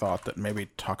terrifying thought that maybe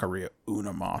Taqueria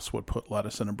Una Mas would put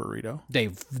lettuce in a burrito. They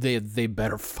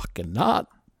better fucking not.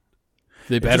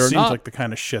 They It better just seems not. like the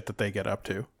kind of shit that they get up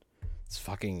to. It's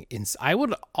fucking I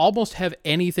would almost have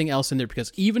anything else in there,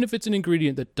 because even if it's an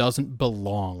ingredient that doesn't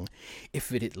belong,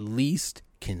 if it at least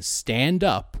can stand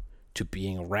up to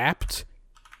being wrapped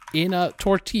in a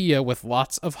tortilla with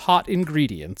lots of hot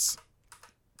ingredients,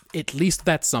 at least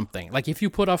that's something. Like if you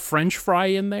put a French fry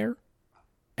in there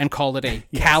and call it a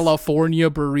California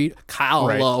burrito,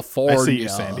 California I see you,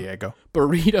 San Diego.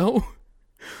 burrito,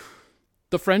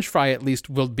 the French fry at least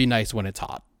will be nice when it's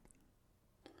hot.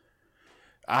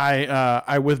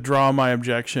 I withdraw my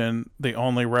objection. The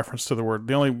only reference to the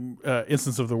only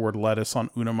instance of the word lettuce on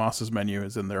Una Mas's menu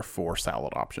is in their 4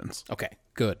 salad options. Okay,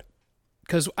 good.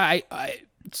 Because I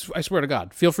swear to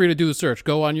God, feel free to do the search.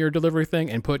 Go on your delivery thing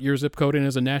and put your zip code in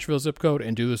as a Nashville zip code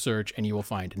and do the search, and you will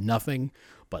find nothing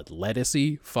but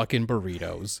lettucey fucking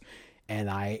burritos. And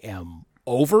I am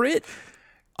over it.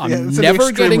 I'm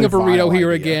never getting a burrito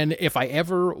here again. If I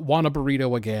ever want a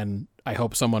burrito again, I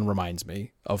hope someone reminds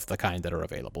me of the kind that are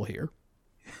available here.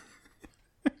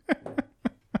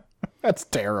 That's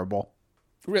terrible.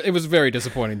 It was very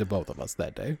disappointing to both of us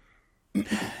that day.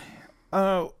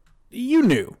 You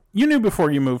knew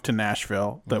before you moved to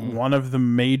Nashville that one of the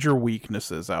major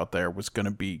weaknesses out there was going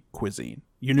to be cuisine.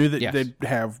 You knew that they'd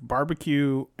have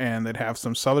barbecue and they'd have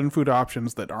some southern food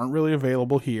options that aren't really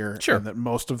available here. Sure. And that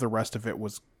most of the rest of it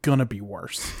was going to be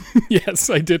worse. Yes,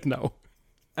 I did know.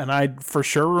 And I for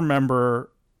sure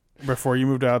remember before you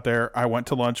moved out there, I went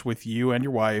to lunch with you and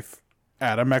your wife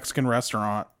at a Mexican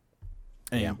restaurant.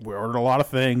 And we ordered a lot of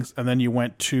things. And then you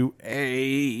went to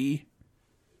a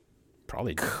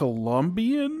probably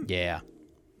Colombian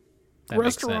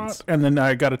restaurant. And then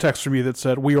I got a text from you that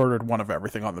said, we ordered one of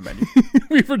everything on the menu.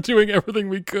 We were doing everything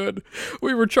we could.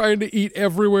 We were trying to eat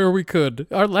everywhere we could.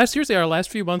 Our last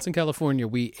few months in California,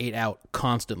 we ate out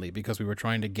constantly because we were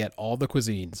trying to get all the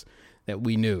cuisines that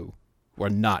we knew were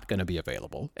not going to be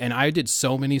available. And I did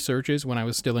so many searches when I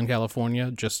was still in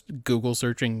California, just Google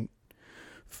searching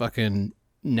fucking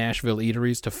Nashville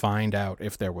eateries to find out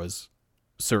if there was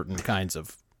certain kinds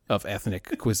of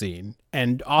ethnic cuisine,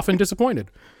 and often disappointed.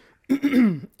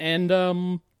 And I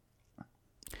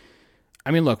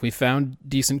mean, look, we found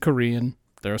decent Korean.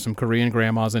 There are some Korean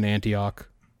grandmas in Antioch.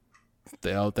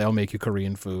 They'll make you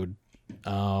Korean food.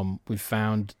 We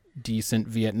found decent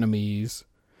Vietnamese.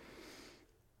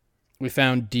 We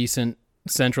found decent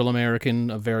Central American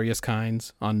of various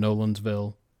kinds on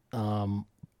Nolansville.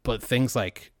 But things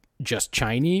like just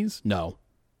Chinese, no,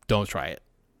 don't try it.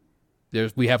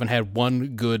 We haven't had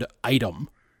one good item,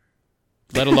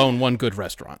 let alone one good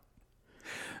restaurant.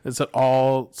 Is it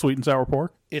all sweet and sour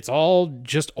pork? It's all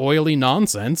just oily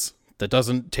nonsense that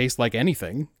doesn't taste like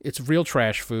anything. It's real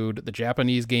trash food. The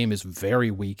Japanese game is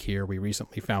very weak here. We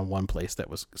recently found one place that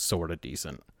was sort of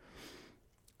decent.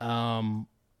 And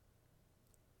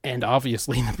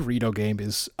obviously the burrito game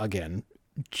is, again,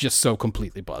 just so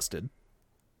completely busted.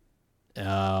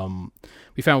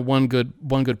 We found one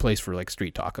good place for like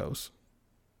street tacos.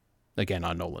 Again,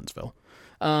 on Nolansville.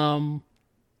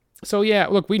 So yeah,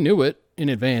 look, we knew it in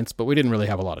advance, but we didn't really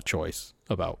have a lot of choice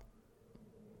about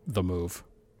the move.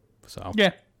 So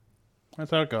yeah,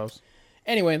 that's how it goes.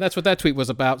 Anyway, that's what that tweet was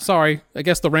about. Sorry, I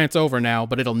guess the rant's over now,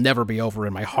 but it'll never be over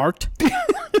in my heart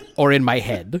or in my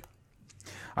head.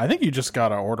 I think you just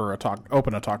gotta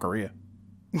open a taqueria.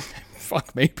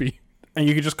 Fuck, maybe. And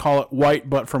you could just call it White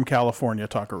But From California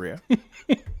Taqueria.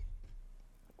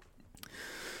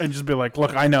 And just be like,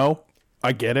 look, I know,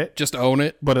 I get it. Just own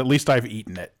it. But at least I've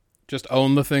eaten it. Just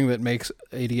own the thing that makes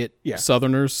idiot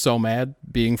Southerners so mad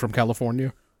being from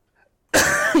California.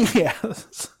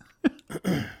 Yes.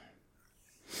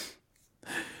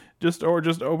 just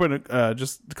open it.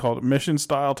 Just called it Mission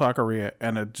Style Taqueria,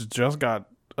 and it just got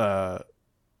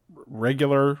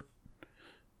regular.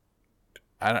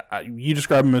 You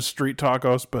describe them as street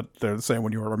tacos, but they're the same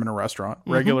when you order them in a restaurant.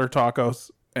 Mm-hmm. Regular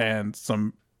tacos and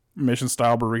some Mission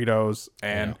Style burritos,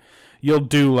 and you'll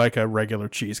do like a regular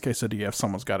cheese quesadilla if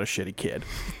someone's got a shitty kid.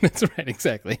 That's right,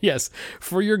 exactly. Yes,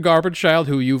 for your garbage child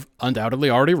who you've undoubtedly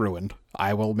already ruined,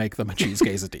 I will make them a cheese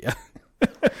quesadilla.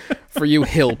 For you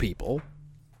hill people.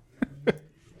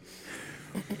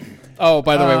 Oh,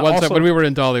 by the way, one time when we were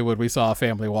in Dollywood, we saw a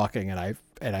family walking, and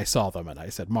I saw them, and I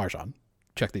said, Marjan,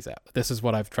 check these out. This is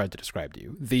what I've tried to describe to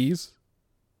you. These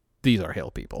are hill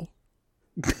people.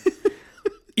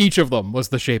 Each of them was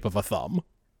the shape of a thumb.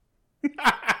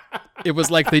 It was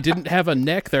like they didn't have a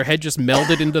neck. Their head just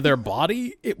melded into their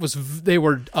body. They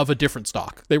were of a different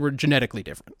stock. They were genetically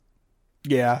different.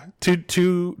 Yeah.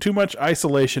 Too much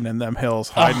isolation in them hills,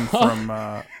 hiding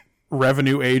from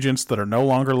revenue agents that are no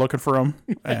longer looking for them.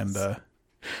 Yes. And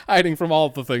hiding from all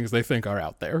the things they think are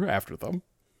out there after them.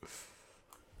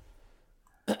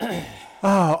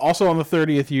 Also on the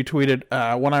 30th, you tweeted,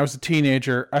 when I was a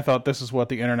teenager, I thought this is what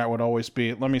the internet would always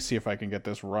be. Let me see if I can get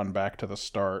this run back to the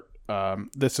start.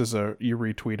 This is you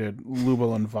retweeted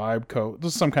Lublin Vibe Co.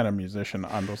 This is some kind of musician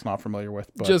I'm just not familiar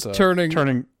with. But, just turning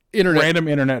random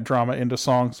internet drama into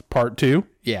songs, part 2.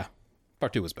 Yeah,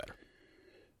 part 2 was better.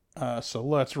 So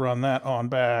let's run that on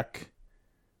back,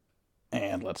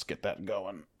 and let's get that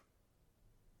going.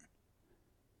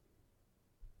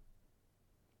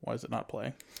 Why is it not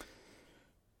playing?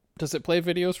 Does it play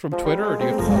videos from Twitter, or do you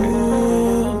have to log in?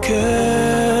 Oh,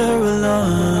 Caroline,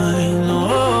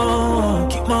 oh,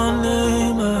 keep my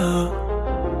name out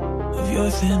of your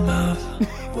thin mouth.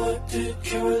 What did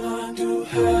Caroline do?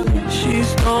 She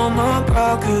stole my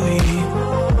broccoli,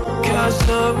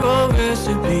 casserole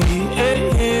recipe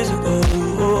 8 years ago,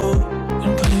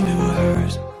 and claimed it was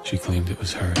hers. She claimed it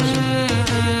was hers.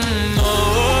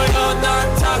 Oh, you're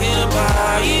not talking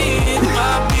about it,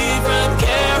 my big friend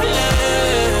Caroline.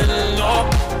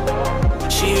 Oh,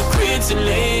 she a crazy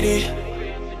lady.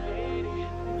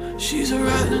 She's a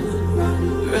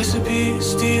rotten recipe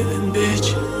stealing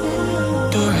bitch,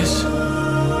 Doris.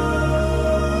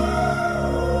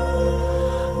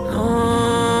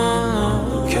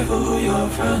 No, careful who your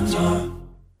friends are.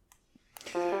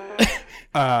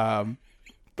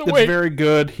 It's very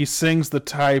good. He sings the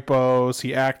typos.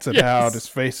 He acts it out. His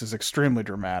face is extremely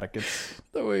dramatic.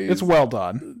 It's well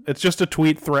done. It's just a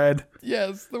tweet thread.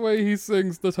 Yes, the way he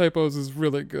sings the typos is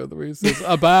really good. The way he says,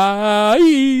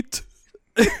 "Abite,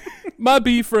 my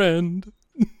bee friend."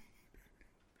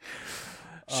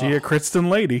 She a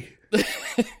Kristen lady.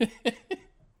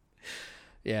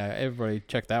 Yeah, everybody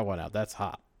check that one out. That's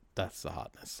hot. That's the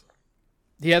hotness.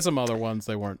 He has some other ones.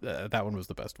 They weren't. That one was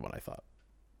the best one, I thought.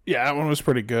 Yeah, that one was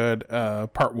pretty good.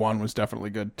 Part 1 was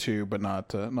definitely good too, but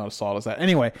not as solid as that.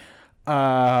 Anyway,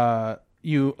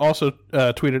 you also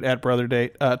tweeted at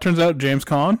BrotherDate. Turns out James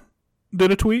Caan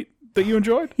did a tweet that you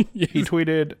enjoyed. Yes. He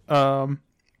tweeted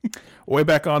way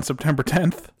back on September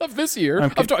 10th of this year.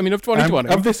 Of 2020.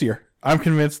 Of this year. I'm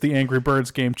convinced the Angry Birds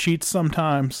game cheats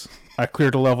sometimes. I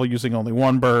cleared a level using only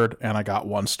 1 bird, and I got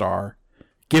 1 star.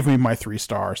 Give me my 3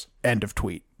 stars. End of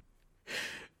tweet.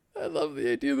 I love the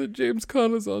idea that James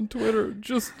Caan is on Twitter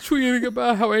just tweeting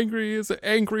about how angry he is at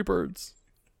Angry Birds.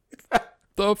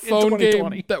 The phone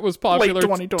game that was popular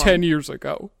 10 years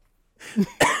ago.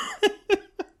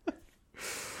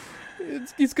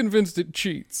 He's convinced it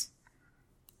cheats.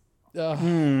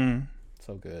 So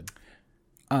good.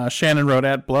 Shannon wrote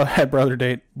at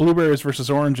BrotherDate, blueberries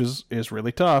versus oranges is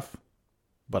really tough,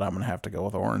 but I'm going to have to go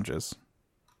with oranges.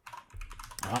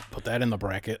 I'll put that in the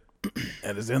bracket.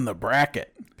 That is in the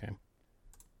bracket. Okay.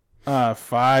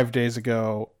 5 days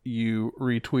ago, you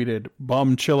retweeted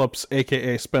Bum Chillups,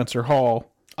 a.k.a. Spencer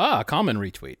Hall. A common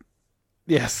retweet.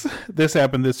 Yes, this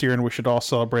happened this year, and we should all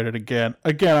celebrate it again.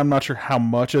 Again, I'm not sure how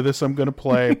much of this I'm going to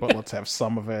play, but let's have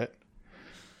some of it.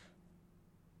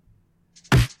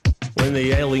 When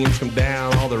the aliens come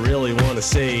down, all they really want to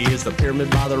see is the pyramid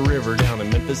by the river down in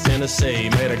Memphis, Tennessee.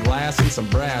 Made of glass and some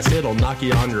brass, it'll knock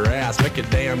you on your ass, make your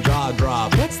damn jaw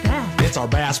drop. What's that? It's our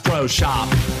Bass Pro Shop.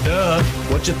 Duh,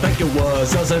 what you think it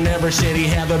was? Doesn't every city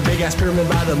have a big-ass pyramid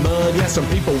by the mud? Yeah, some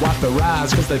people wipe their eyes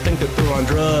because they think they're on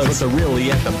drugs, but they're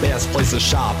really at the best place to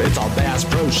shop. It's our Bass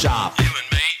Pro Shop. You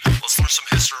and me, let's learn some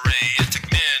history. It took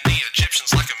many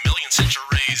Egyptians like 1,000,000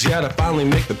 centuries. Yeah, to finally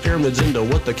make the pyramids into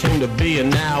what they came to be, and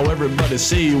now everybody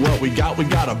see what we got. We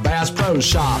got a Bass Pro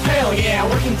Shop. Hell yeah,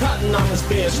 working cutting on this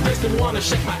bitch. Makes me want to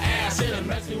shake my ass and it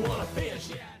makes me want to fish.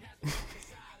 Yeah.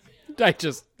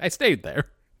 I stayed there.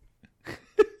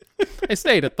 I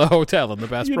stayed at the hotel in the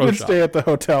Bass Pro You did Shop. stay at the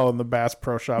hotel in the Bass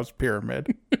Pro Shop's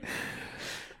pyramid.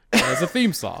 As a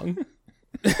theme song.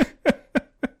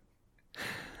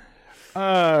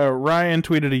 Ryan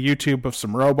tweeted a YouTube of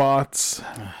some robots.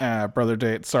 Brother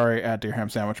Date, sorry, at Dear Ham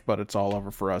Sandwich, but it's all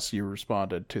over for us. You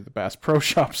responded to the Bass Pro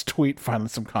Shop's tweet. Finally,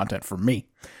 some content from me.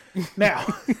 Now.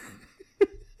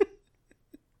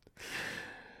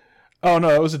 Oh, no,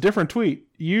 it was a different tweet.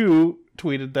 You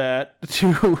tweeted that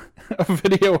to a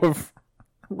video of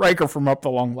Riker from Up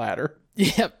the Long Ladder.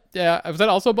 Yep. Yeah. Was that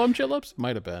also Bum Chillips?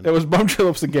 Might have been. It was Bum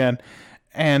Chillips again.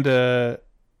 And a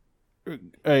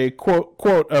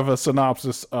quote of a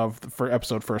synopsis for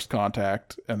episode First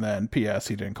Contact, and then P.S.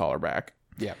 he didn't call her back.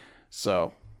 Yeah.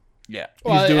 So, yeah.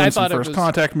 Well, he's doing I some thought it First was-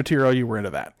 Contact material. You were into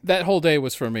that. That whole day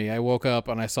was for me. I woke up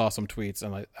and I saw some tweets,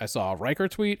 and I saw a Riker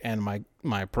tweet, and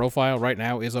my profile right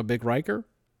now is a big Riker,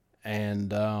 and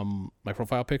my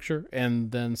profile picture,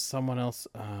 and then someone else,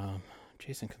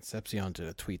 Jason Concepcion, did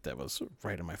a tweet that was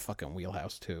right in my fucking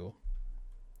wheelhouse too.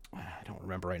 I don't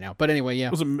remember right now, but anyway, yeah.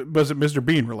 Was it Mr.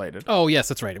 Bean related? Oh yes,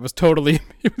 that's right. It was totally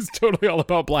all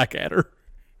about Blackadder.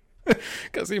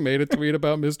 Because he made a tweet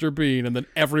about Mr. Bean, and then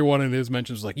everyone in his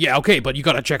mentions was like, yeah, okay, but you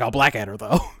gotta check out Blackadder,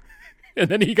 though. And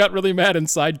then he got really mad and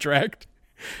sidetracked.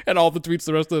 And all the tweets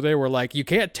the rest of the day were like, you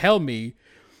can't tell me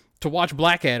to watch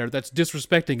Blackadder that's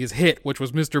disrespecting his hit, which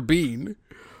was Mr. Bean.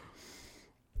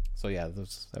 So yeah,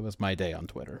 that was my day on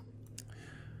Twitter.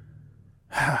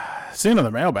 Seeing in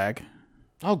the mailbag.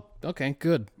 Oh, okay,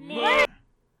 good.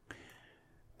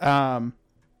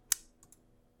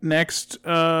 Next,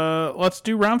 let's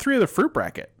do round 3 of the fruit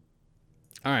bracket.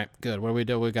 All right, good. What do we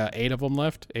do? We got 8 of them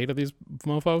left? 8 of these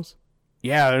mofos?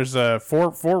 Yeah, there's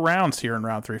four rounds here in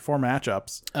round 3, 4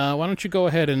 matchups. Why don't you go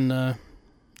ahead and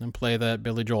play that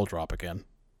Billy Joel drop again?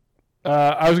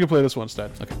 I was gonna play this one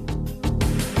instead. Okay.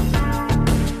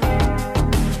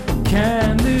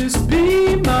 Can this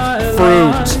be my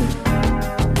Fruit. life?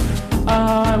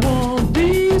 I want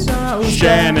these out.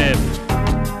 Shannon.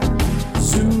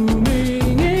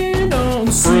 Zooming in on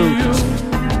Fruit. Seal.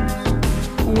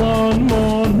 One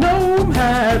more gnome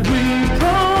had we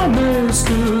promised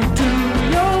to do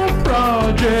your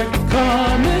project.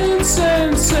 Common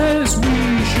sense says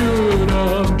we should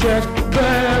object.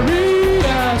 Barry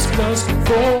asked us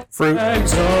for Fruit.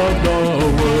 flags of the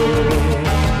world.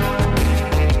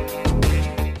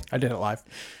 I did it live.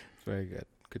 Very good.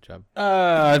 Good job.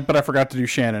 But I forgot to do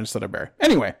Shannon instead of Barry.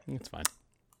 Anyway, It's fine.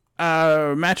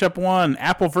 matchup 1,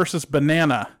 apple versus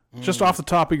banana. Just off the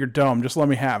top of your dome. Just let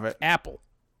me have it. Apple.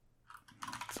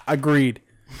 Agreed.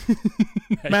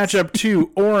 Matchup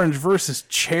 2, orange versus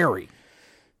cherry.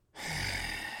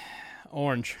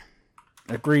 Orange.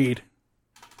 Agreed.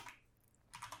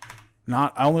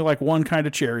 I only like one kind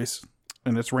of cherries,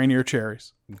 and it's Rainier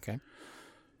cherries. Okay.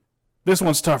 This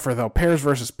one's tougher, though. Pears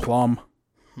versus plum.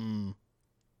 I'm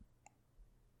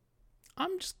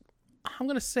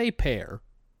going to say pear,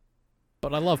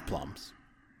 but I love plums.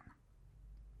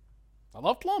 I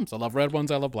love plums. I love red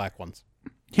ones. I love black ones.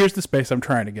 Here's the space I'm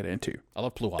trying to get into. I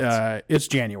love pluots. It's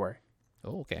January.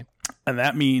 Oh, okay. And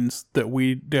that means that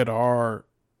we did our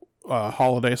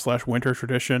holiday/winter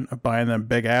tradition of buying them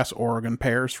big-ass Oregon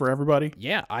pears for everybody.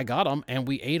 Yeah, I got them, and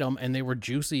we ate them, and they were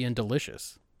juicy and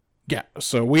delicious. Yeah,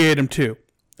 so we ate them too.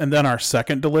 And then our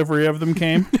second delivery of them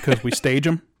came because we stage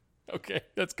them. Okay,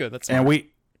 that's good. That's And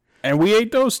we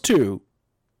ate those too.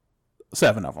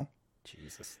 7 of them.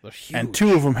 Jesus, they're huge. And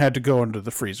 2 of them had to go into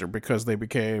the freezer because they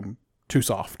became too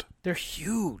soft. They're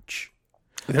huge.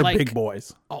 They're Like- big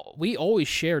boys. Oh, we always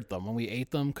shared them when we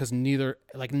ate them because none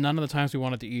of the times we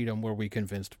wanted to eat them were we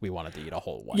convinced we wanted to eat a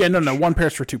whole one. Yeah, no, 1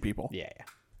 pear's for 2 people. Yeah.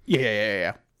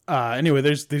 Yeah. Anyway,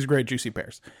 there's these great juicy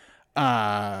pears.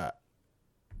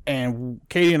 And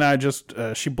Katie and I just,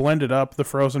 she blended up the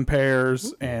frozen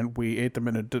pears, and we ate them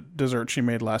in a dessert she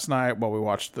made last night while we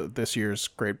watched this year's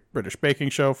Great British Baking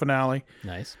Show finale.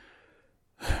 Nice.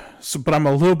 So, but I'm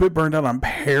a little bit burned out on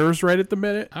pears right at the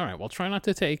minute. All right. Well, try not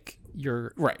to take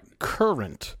your Right.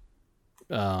 current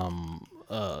pear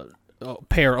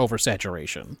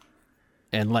oversaturation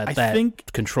and let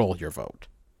that control your vote.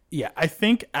 Yeah, I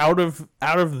think out of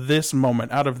this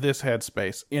moment, out of this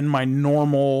headspace, in my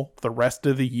normal, the rest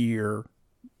of the year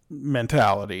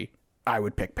mentality, I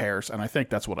would pick pears, and I think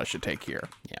that's what I should take here.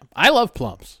 Yeah, I love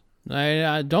plums.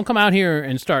 I don't come out here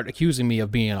and start accusing me of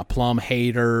being a plum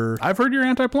hater. I've heard you're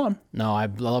anti-plum. No, I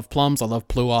love plums. I love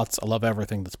pluots. I love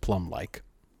everything that's plum-like.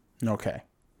 Okay.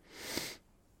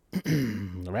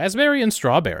 Raspberry and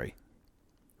strawberry.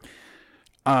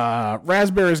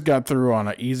 Raspberries got through on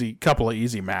a couple of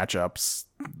easy matchups.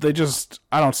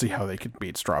 I don't see how they could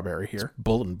beat strawberry here.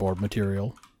 Bulletin board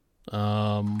material.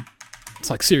 It's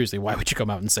like, seriously, why would you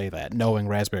come out and say that, knowing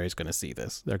Raspberry's going to see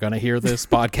this? They're going to hear this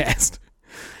podcast,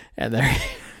 and they're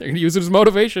going to use it as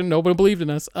motivation. Nobody believed in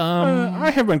us.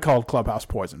 I have been called Clubhouse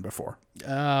poison before.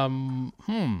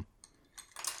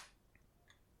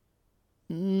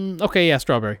 Okay, yeah,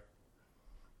 strawberry.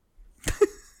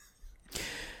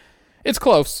 It's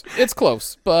close. It's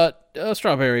close, but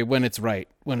strawberry, when it's right,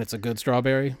 when it's a good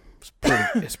strawberry,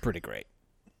 it's pretty great.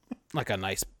 Like a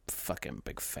nice fucking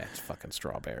big fat fucking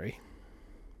strawberry.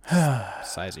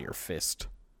 Size of your fist.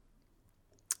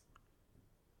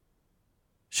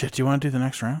 Shit, do you want to do the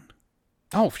next round?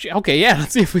 Oh, okay, yeah.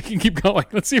 Let's see if we can keep going.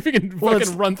 Let's see if we can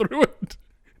fucking run through it.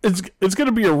 It's going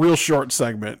to be a real short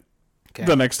segment. Okay.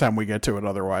 The next time we get to it,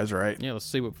 otherwise, right? Yeah, let's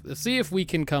see if we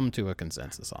can come to a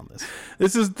consensus on this.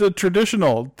 This is the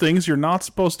traditional things you're not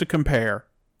supposed to compare.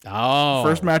 Oh.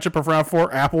 First matchup of round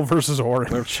 4, apple versus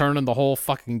orange. We're turning the whole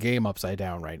fucking game upside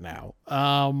down right now.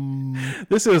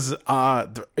 This is,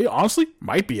 it honestly,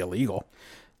 might be illegal.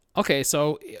 Okay,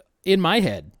 so in my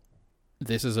head,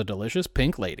 this is a delicious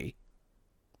pink lady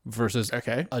versus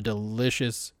a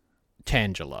delicious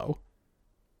Tangelo.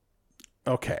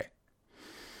 Okay.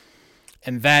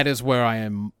 And that is where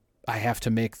I have to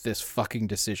make this fucking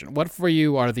decision. What for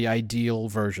you are the ideal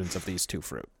versions of these two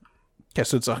fruit? Okay,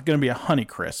 so it's going to be a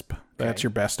Honeycrisp. That's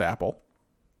your best apple.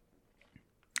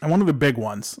 And one of the big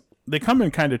ones. They come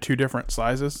in kind of two different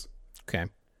sizes. Okay.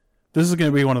 This is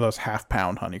going to be one of those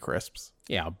half-pound Honeycrisps.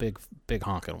 Yeah, a big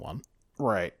honking one.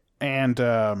 Right. And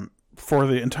for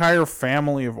the entire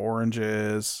family of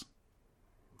oranges,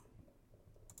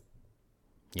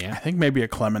 I think maybe a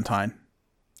Clementine.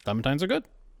 Clementines are good.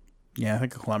 Yeah, I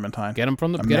think a Clementine. Get them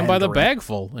by the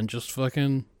bagful and just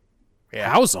fucking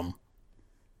house them.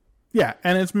 Yeah,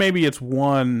 and it's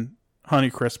one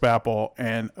Honeycrisp apple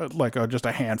and just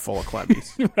a handful of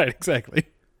Clemmies. Right, exactly.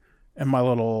 And my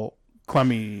little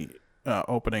Clemmy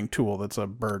opening tool that's a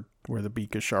bird where the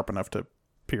beak is sharp enough to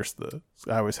pierce the...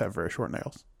 I always have very short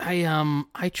nails.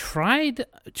 I tried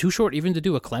too short even to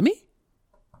do a Clemmy?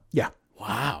 Yeah.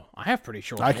 Wow, I have pretty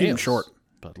short nails. I keep them short.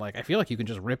 But, I feel like you can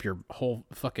just rip your whole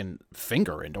fucking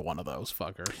finger into one of those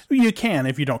fuckers. You can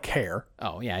if you don't care.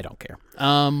 Oh, yeah, I don't care.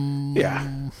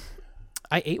 Yeah.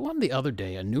 I ate one the other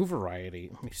day, a new variety.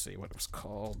 Let me see what it was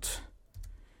called.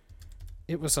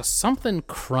 It was a something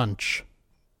crunch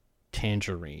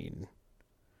tangerine.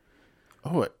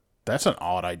 Oh, that's an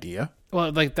odd idea.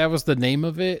 Well, that was the name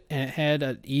of it, and it had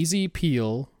an easy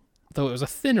peel, though it was a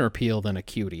thinner peel than a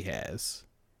cutie has.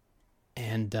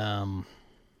 And,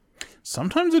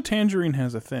 sometimes a tangerine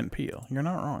has a thin peel. You're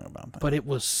not wrong about that. But it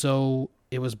was so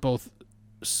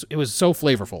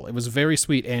flavorful. It was very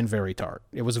sweet and very tart.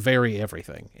 It was very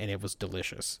everything, and it was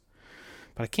delicious.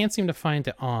 But I can't seem to find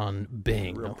it on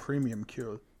Bing. Real premium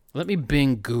cure. Let me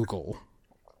Bing Google.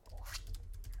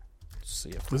 Let's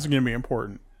see if this is going to be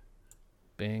important.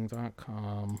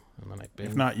 Bing.com, and then I Bing.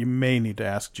 If not, you may need to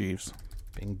ask Jeeves.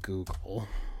 Bing Google.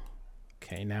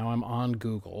 Okay, now I'm on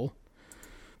Google.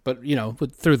 But,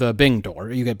 through the Bing door,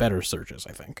 you get better searches,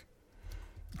 I think.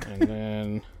 And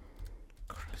then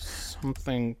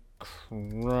something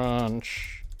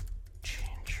crunch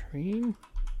tangerine.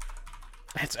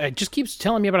 It just keeps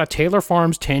telling me about a Taylor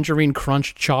Farms tangerine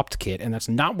crunch chopped kit, and that's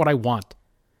not what I want.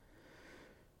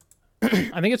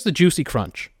 I think it's the Juicy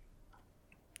Crunch.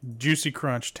 Juicy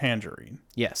Crunch tangerine.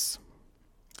 Yes.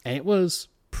 And it was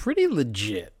pretty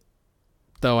legit.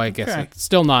 Though I guess it's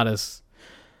still not as...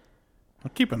 I'll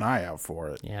keep an eye out for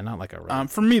it. Yeah, not like a...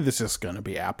 For me, this is going to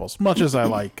be apples, much as I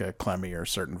like Clemmy or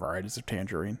certain varieties of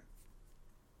tangerine.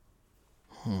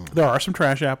 There are some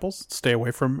trash apples. Stay away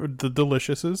from the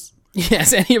deliciouses.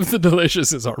 Yes, any of the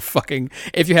deliciouses are fucking...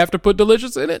 If you have to put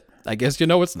delicious in it, I guess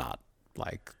it's not.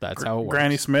 That's how it works.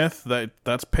 Granny Smith,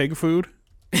 that's pig food.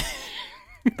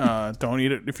 Don't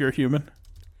eat it if you're a human.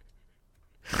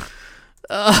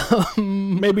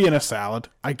 Maybe in a salad,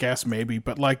 I guess, maybe.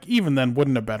 But, even then,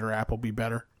 wouldn't a better apple be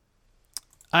better?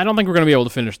 I don't think we're going to be able to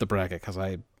finish the bracket because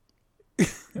I...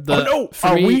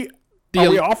 Are we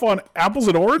off on apples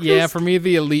and oranges? Yeah, for me,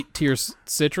 the elite tier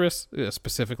citrus,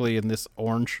 specifically in this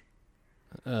orange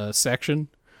section,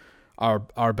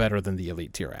 are better than the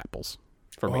elite tier apples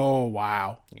for me. Oh,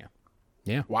 wow.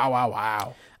 Yeah.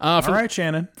 Wow. All right,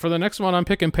 Shannon. For the next one, I'm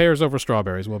picking pears over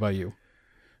strawberries. What about you?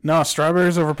 No,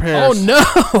 strawberries over pears.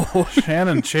 Oh, no!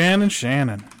 Shannon.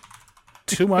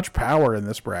 Too much power in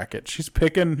this bracket. She's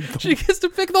picking... She gets to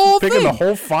pick the whole thing. Picking the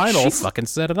whole finals. She fucking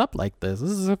set it up like this.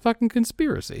 This is a fucking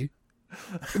conspiracy.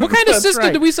 What kind of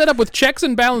system do we set up with checks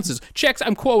and balances?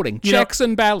 I'm quoting, checks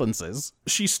and balances.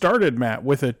 She started, Matt,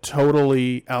 with a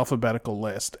totally alphabetical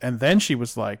list, and then she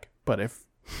was like, but if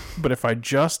I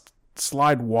just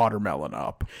slide watermelon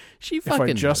up. She fucking If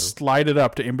I just slide it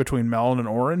up to in between melon and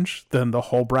orange, then the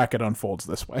whole bracket unfolds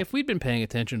this way. If we'd been paying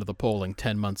attention to the polling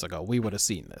 10 months ago, we would have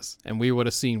seen this, and we would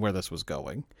have seen where this was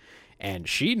going. And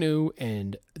she knew,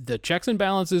 and the checks and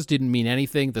balances didn't mean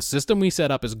anything. The system we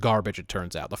set up is garbage, it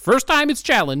turns out. The first time it's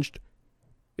challenged,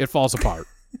 it falls apart.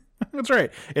 That's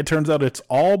right. It turns out it's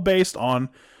all based on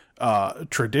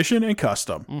tradition and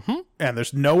custom, and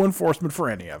there's no enforcement for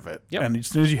any of it. Yep. And as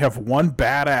soon as you have one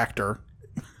bad actor...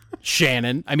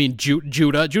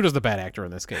 Judah's the bad actor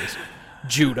in this case.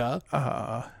 Judah.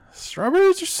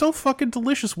 Strawberries are so fucking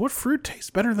delicious. What fruit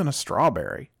tastes better than a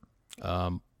strawberry?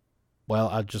 Well,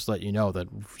 I'll just let you know that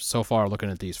so far, looking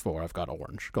at these 4, I've got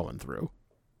orange going through.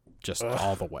 Just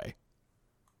all the way.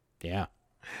 Yeah.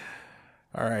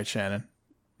 All right, Shannon.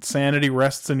 Sanity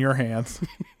rests in your hands.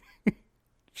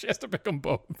 She has to pick them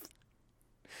both.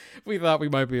 We thought we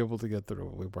might be able to get through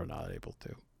it. We were not able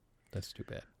to. That's too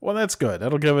bad. Well, that's good.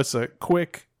 That'll give us a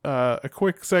quick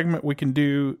segment we can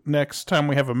do next time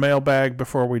we have a mailbag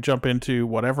before we jump into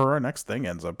whatever our next thing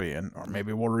ends up being. Or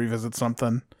maybe we'll revisit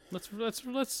something. Let's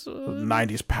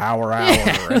 90s Power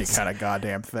Hour or any kind of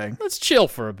goddamn thing. Let's chill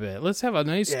for a bit. Let's have a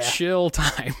nice chill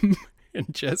time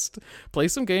and just play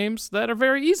some games that are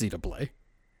very easy to play.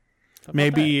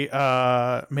 Maybe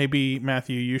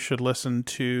Matthew, you should listen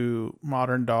to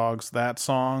Modern Dogs, that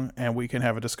song, and we can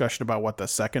have a discussion about what the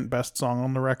second best song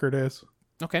on the record is.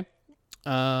 Okay.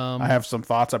 I have some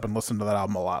thoughts. I've been listening to that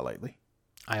album a lot lately.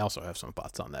 I also have some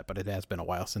thoughts on that, but it has been a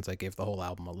while since I gave the whole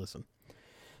album a listen.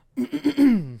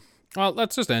 Well,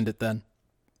 let's just end it then.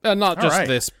 Not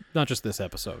just this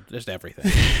episode, just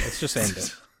everything. Let's just end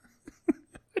it.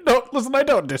 I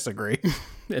don't disagree.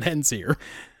 It ends here.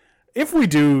 If we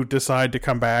do decide to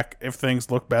come back, if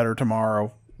things look better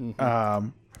tomorrow,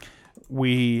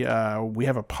 we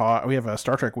have a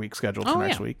Star Trek week scheduled for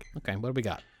next week. Okay, what do we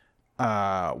got?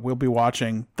 We'll be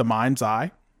watching The Mind's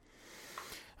Eye.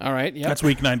 All right, yeah. That's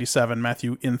week 97.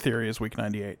 Matthew, in theory, is week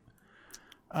 98.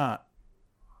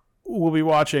 We'll be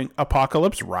watching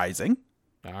Apocalypse Rising.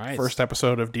 All right. First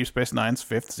episode of Deep Space Nine's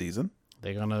 5th season.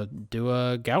 They're going to do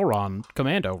a Gowron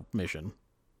commando mission.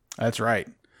 That's right.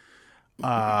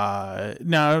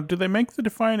 Now, do they make the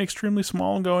Defiant extremely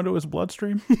small and go into his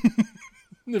bloodstream?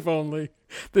 If only.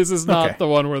 This is not the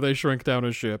one where they shrink down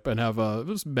a ship and have a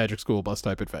Magic School Bus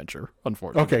type adventure,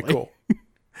 unfortunately. Okay, cool.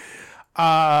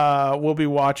 We'll be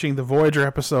watching the Voyager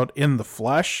episode In the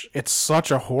Flesh. It's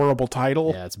such a horrible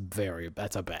title. Yeah, that's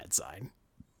a bad sign.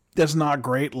 That's not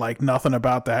great. Like, nothing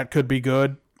about that could be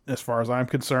good, as far as I'm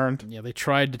concerned. Yeah, they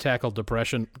tried to tackle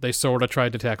depression. They sort of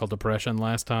tried to tackle depression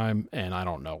last time, and I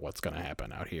don't know what's going to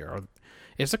happen out here.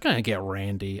 Is it going to get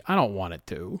randy? I don't want it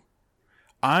to.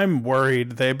 I'm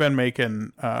worried. They've been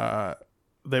making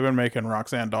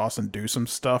Roxanne Dawson do some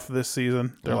stuff this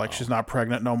season. They're like, she's not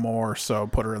pregnant no more, so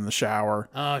put her in the shower.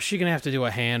 Is she going to have to do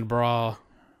a hand bra?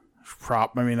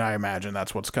 I imagine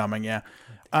that's what's coming, yeah.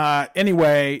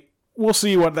 Anyway, we'll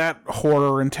see what that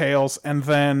horror entails, and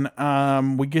then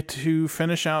we get to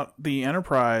finish out the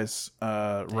Enterprise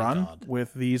run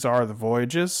with These Are the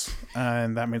Voyages,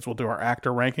 and that means we'll do our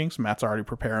actor rankings. Matt's already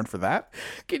preparing for that.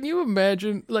 Can you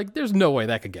imagine? Like, there's no way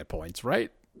that could get points,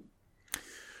 right?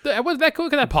 What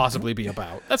could that possibly be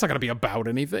about? That's not going to be about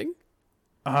anything.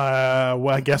 Well,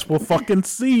 I guess we'll fucking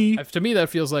see. To me, that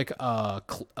feels like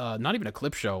not even a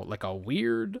clip show, like a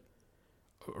weird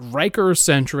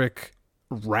Riker-centric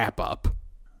wrap-up.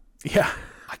 Yeah.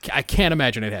 I can't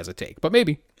imagine it has a take, but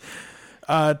maybe.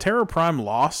 Terra Prime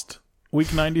lost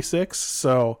week 96,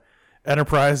 so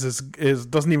Enterprise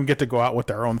doesn't even get to go out with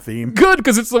their own theme. Good,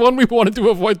 because it's the one we wanted to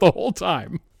avoid the whole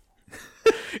time.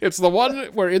 It's the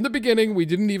one where in the beginning we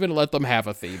didn't even let them have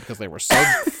a theme because they were so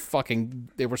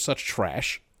they were such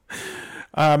trash.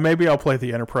 Maybe I'll play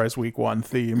the Enterprise week 1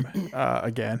 theme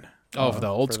again. Oh, for the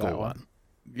old school one.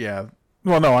 Yeah.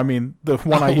 Well, no, I mean the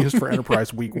one I used for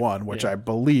Enterprise week 1, which I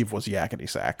believe was Yakety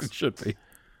Sax. It should be.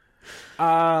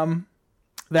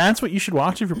 That's what you should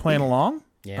watch if you're playing along.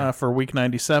 Yeah. For week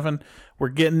 97. We're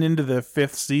getting into the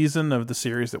 5th season of the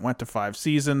series that went to 5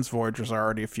 seasons. Voyager's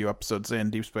already a few episodes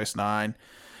in, Deep Space Nine.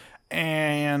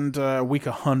 And week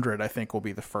 100, I think, will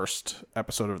be the first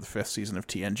episode of the 5th season of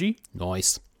TNG.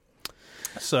 Nice.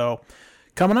 So,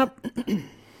 coming up.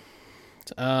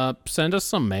 Send us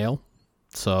some mail.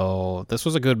 So, this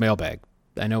was a good mailbag.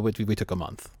 I know we took a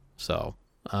month. So,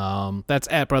 that's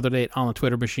at BrotherDate on the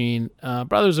Twitter machine.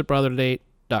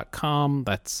 brothers@brotherdate.com.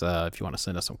 That's if you want to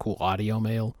send us some cool audio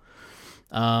mail.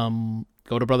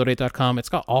 Go to brotherdate.com. It's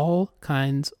got all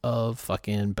kinds of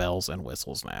fucking bells and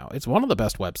whistles now. It's one of the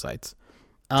best websites.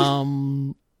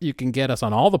 You can get us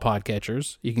on all the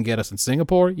podcatchers. You can get us in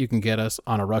Singapore. You can get us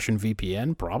on a Russian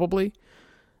VPN, probably.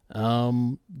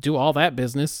 Do all that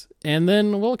business, and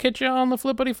then we'll catch you on the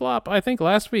flippity flop. I think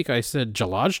last week I said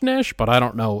Jalajnesh, but I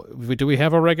don't know. Do we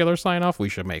have a regular sign off? We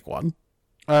should make one.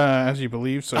 As you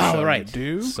believe, so shall right.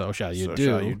 you do. So shall you so do.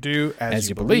 Shall you do. As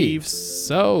you believe, believe,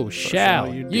 so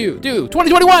shall you you do.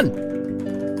 2021!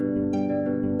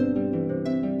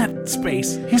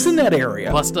 Space. He's in that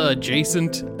area. Busta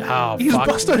adjacent. Oh, He's fuck.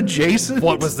 Busta adjacent.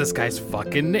 What was this guy's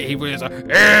fucking name? He was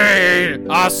hey,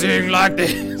 I sing like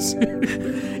this.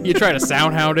 You try to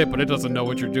soundhound it, but it doesn't know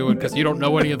what you're doing because you don't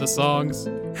know any of the songs.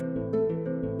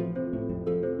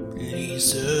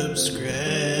 Please subscribe.